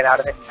needs to get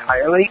out of it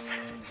entirely.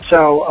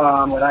 So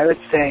what I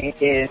would say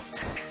is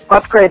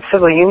upgrade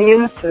civil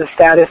unions to the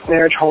status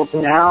marriage holds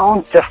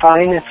now,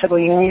 define a civil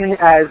union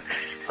as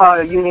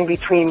a union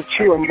between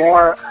two or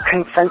more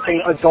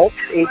consenting adults,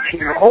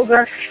 18 or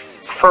older,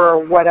 for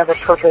whatever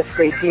purpose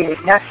they deem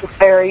it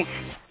necessary,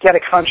 get a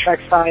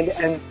contract signed,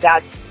 and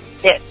that's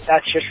it.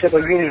 That's your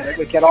civil union. It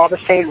would get all the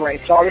same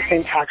rights, all the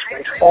same tax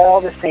breaks,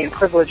 all the same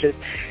privileges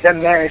that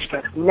marriage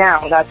does.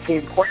 Now, that's the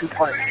important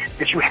part,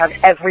 that you have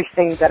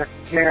everything that a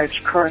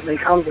marriage currently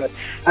comes with.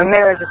 A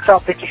marriage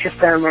itself is just a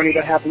ceremony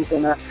that happens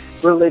in a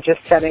religious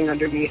setting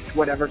underneath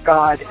whatever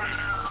God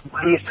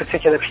these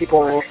particular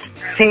people will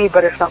see,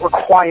 but it's not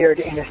required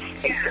in a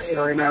state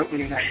or in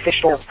an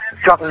official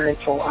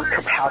governmental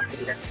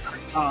capacity.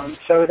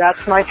 So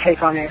that's my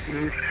take on it.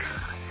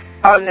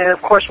 And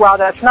of course, while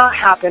that's not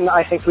happened,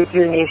 I think we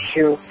do need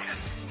to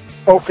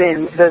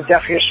open the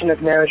definition of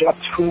marriage up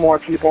to more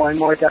people and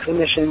more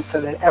definitions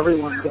so that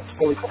everyone gets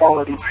full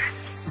equality.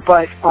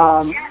 But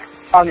on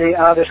the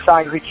other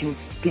side, we can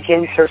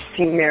begin to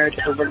see marriage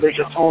as a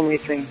religious-only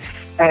thing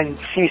and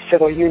see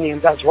civil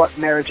unions as what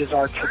marriages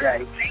are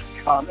today.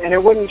 And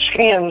it wouldn't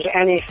change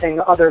anything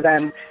other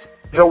than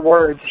the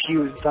words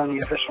used on the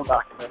official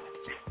document.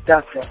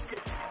 That's it.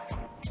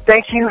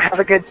 Thank you. Have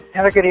a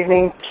good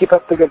evening. Keep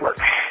up the good work.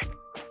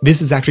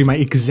 This is actually my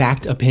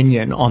exact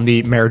opinion on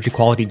the marriage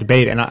equality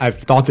debate, and I've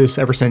thought this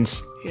ever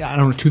since,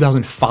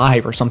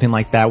 2005 or something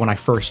like that, when I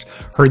first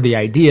heard the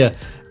idea,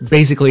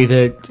 basically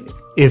that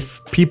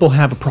if people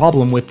have a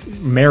problem with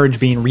marriage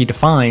being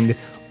redefined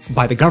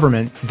by the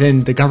government,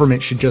 then the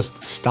government should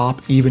just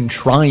stop even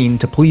trying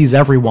to please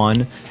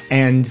everyone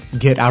and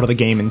get out of the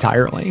game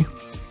entirely.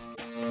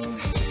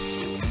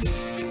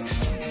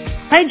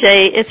 Hi,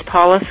 Jay. It's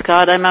Paula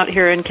Scott. I'm out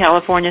here in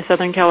California,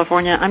 Southern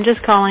California. I'm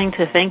just calling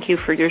to thank you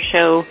for your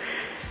show.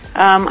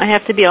 I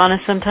have to be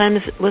honest,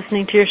 sometimes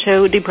listening to your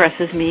show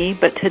depresses me,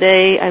 but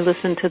today I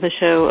listened to the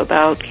show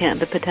about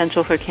the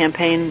potential for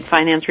campaign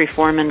finance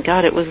reform, and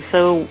God, it was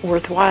so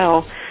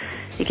worthwhile.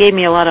 It gave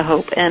me a lot of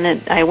hope,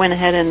 and I went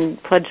ahead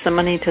and pledged some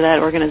money to that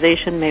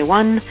organization May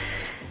 1,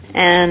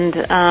 and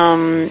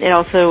it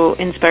also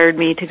inspired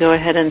me to go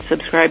ahead and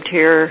subscribe to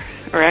your,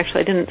 or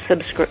actually I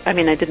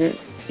didn't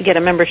get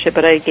a membership,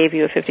 but I gave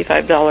you a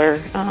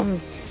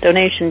 $55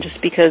 donation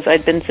just because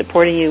I'd been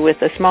supporting you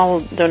with a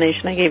small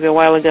donation I gave you a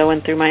while ago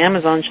and through my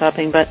Amazon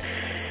shopping, but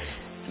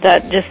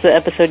that just the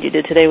episode you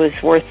did today was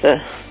worth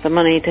the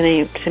money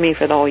to me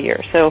for the whole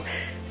year. So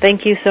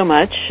thank you so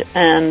much,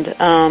 and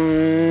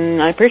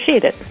I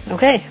appreciate it.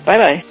 Okay,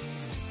 bye-bye.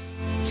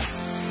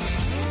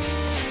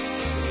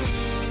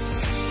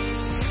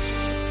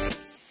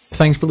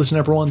 Thanks for listening,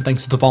 everyone.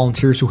 Thanks to the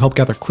volunteers who help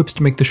gather clips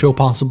to make the show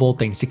possible.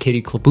 Thanks to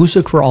Katie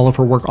Klabusik for all of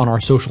her work on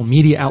our social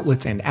media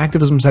outlets and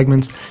activism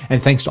segments.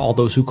 And thanks to all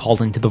those who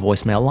called into the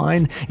voicemail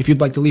line. If you'd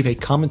like to leave a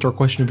comment or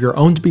question of your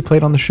own to be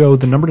played on the show,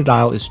 the number to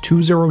dial is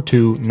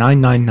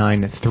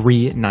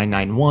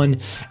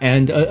 202-999-3991.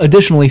 And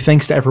additionally,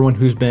 thanks to everyone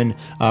who's been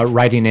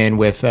writing in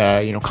with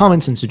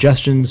comments and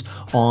suggestions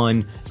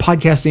on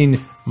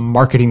podcasting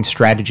marketing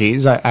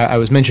strategies. I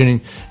was mentioning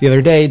the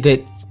other day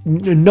that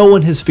no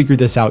one has figured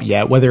this out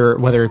yet, whether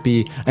it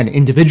be an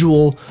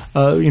individual,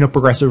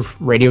 progressive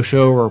radio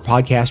show or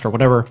podcast or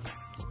whatever,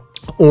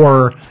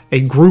 or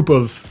a group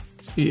of,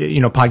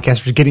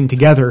 podcasters getting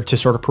together to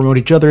sort of promote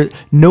each other.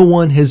 No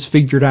one has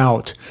figured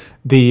out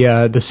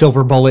the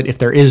silver bullet, if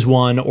there is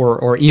one,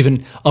 or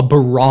even a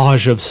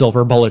barrage of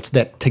silver bullets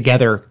that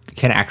together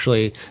can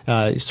actually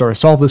sort of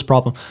solve this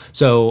problem.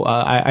 So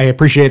I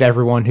appreciate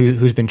everyone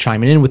who's been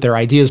chiming in with their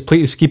ideas.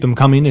 Please keep them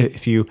coming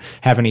if you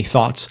have any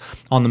thoughts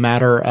on the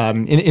matter.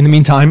 In the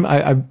meantime,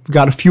 I've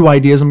got a few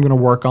ideas I'm going to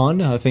work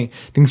on. I think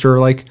things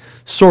are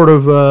sort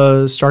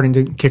of starting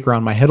to kick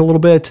around my head a little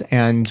bit,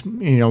 and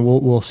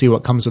we'll see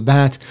what comes of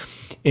that.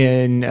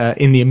 In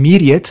the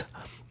immediate,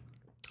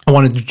 I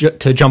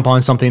wanted to jump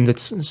on something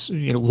that's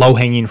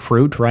low-hanging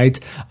fruit, right?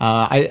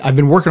 I've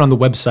been working on the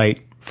website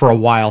for a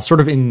while, sort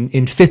of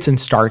in fits and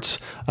starts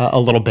a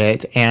little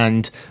bit.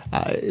 And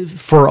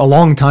for a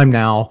long time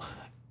now,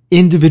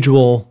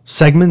 individual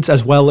segments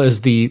as well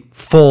as the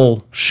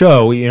full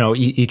show,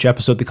 each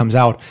episode that comes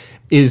out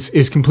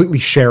is completely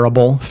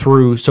shareable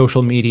through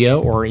social media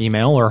or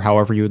email or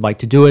however you would like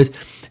to do it.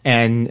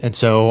 And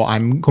so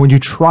I'm going to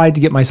try to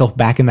get myself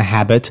back in the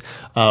habit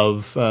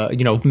of,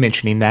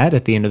 mentioning that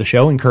at the end of the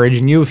show,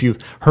 encouraging you. If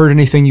you've heard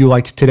anything you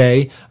liked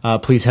today,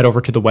 please head over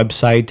to the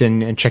website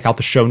and check out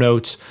the show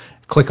notes.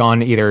 Click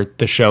on either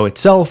the show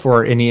itself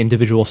or any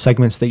individual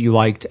segments that you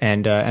liked,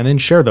 and then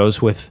share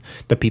those with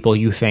the people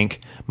you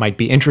think might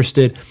be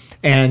interested.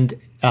 And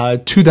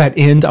to that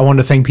end, I want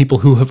to thank people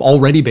who have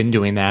already been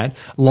doing that.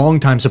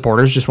 Longtime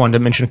supporters. Just wanted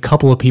to mention a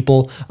couple of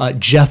people.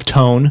 Jeff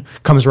Tone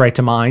comes right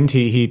to mind.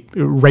 He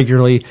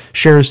regularly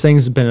shares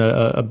things. Has been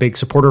a big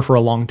supporter for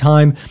a long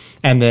time.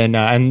 And then,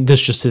 and this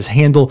just his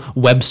handle,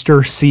 Webster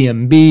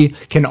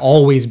CMB, can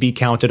always be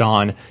counted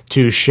on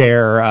to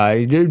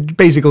share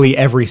basically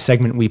every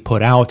segment we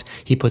put out.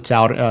 He puts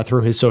out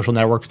through his social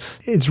networks.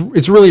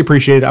 It's really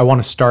appreciated. I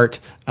want to start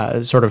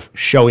sort of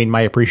showing my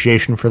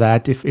appreciation for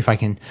that if I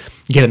can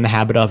get in the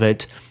habit of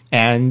it.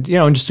 And,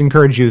 just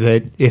encourage you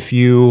that if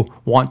you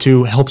want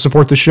to help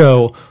support the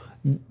show,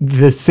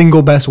 the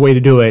single best way to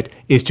do it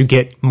is to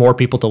get more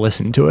people to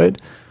listen to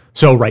it.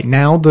 So right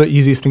now, the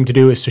easiest thing to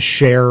do is to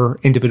share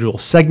individual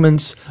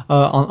segments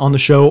on the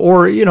show,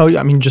 or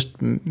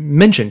just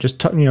mention,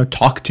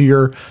 talk to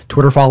your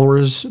Twitter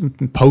followers,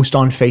 post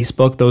on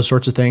Facebook, those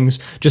sorts of things.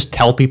 Just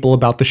tell people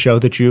about the show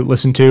that you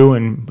listen to,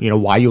 and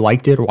why you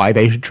liked it or why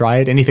they should try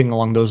it, anything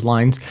along those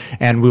lines.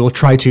 And we will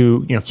try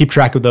to keep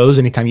track of those.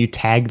 Anytime you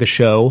tag the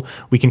show,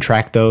 we can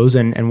track those,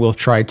 and we'll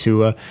try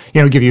to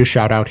give you a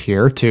shout out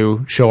here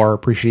to show our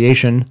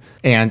appreciation.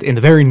 And in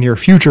the very near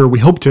future, we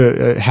hope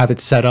to have it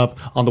set up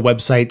on the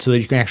website so that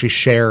you can actually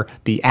share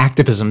the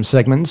activism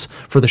segments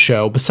for the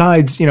show.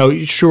 Besides,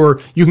 sure,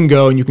 you can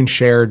go and you can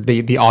share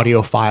the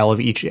audio file of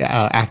each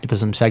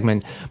activism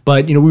segment,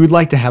 but, we would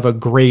like to have a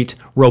great,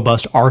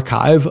 robust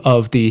archive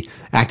of the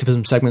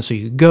activism segments so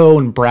you can go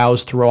and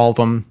browse through all of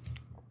them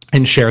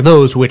and share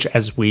those, which,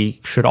 as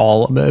we should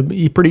all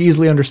pretty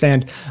easily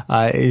understand,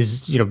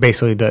 is,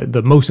 basically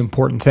the most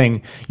important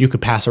thing you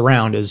could pass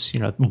around is,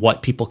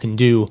 what people can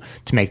do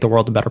to make the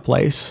world a better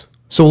place.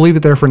 So we'll leave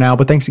it there for now,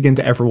 but thanks again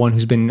to everyone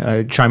who's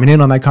been chiming in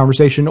on that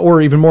conversation,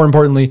 or even more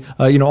importantly,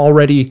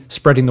 already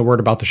spreading the word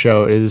about the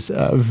show is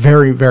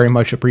very, very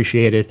much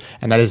appreciated,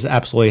 and that is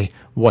absolutely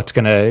what's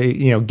going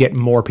to, get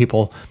more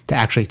people to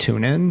actually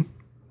tune in.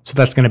 So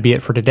that's going to be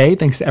it for today.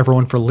 Thanks to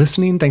everyone for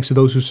listening. Thanks to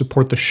those who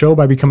support the show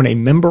by becoming a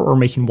member or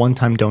making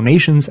one-time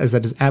donations, as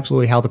that is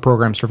absolutely how the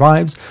program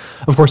survives.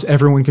 Of course,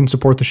 everyone can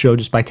support the show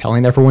just by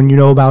telling everyone you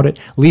know about it,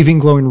 leaving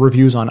glowing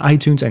reviews on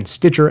iTunes and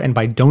Stitcher, and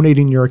by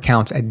donating your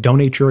accounts at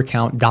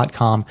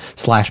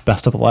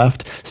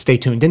donateyouraccount.com/bestoftheleft. Stay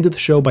tuned into the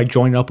show by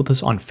joining up with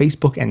us on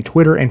Facebook and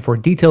Twitter, and for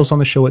details on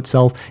the show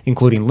itself,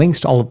 including links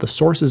to all of the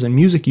sources and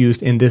music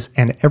used in this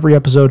and every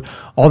episode,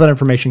 all that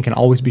information can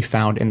always be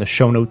found in the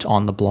show notes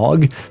on the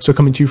blog. So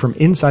coming to you from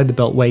inside the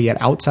Beltway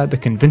yet outside the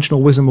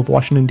conventional wisdom of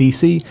Washington,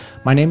 D.C.,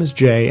 my name is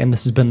Jay, and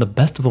this has been the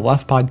Best of the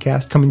Left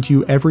podcast, coming to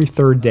you every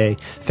third day,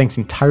 thanks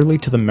entirely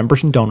to the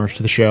members and donors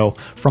to the show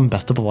from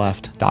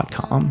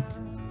bestoftheleft.com.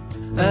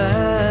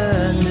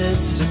 And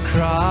it's a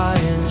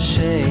crying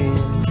shame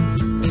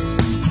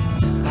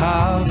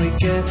how we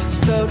get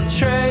so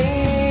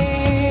trained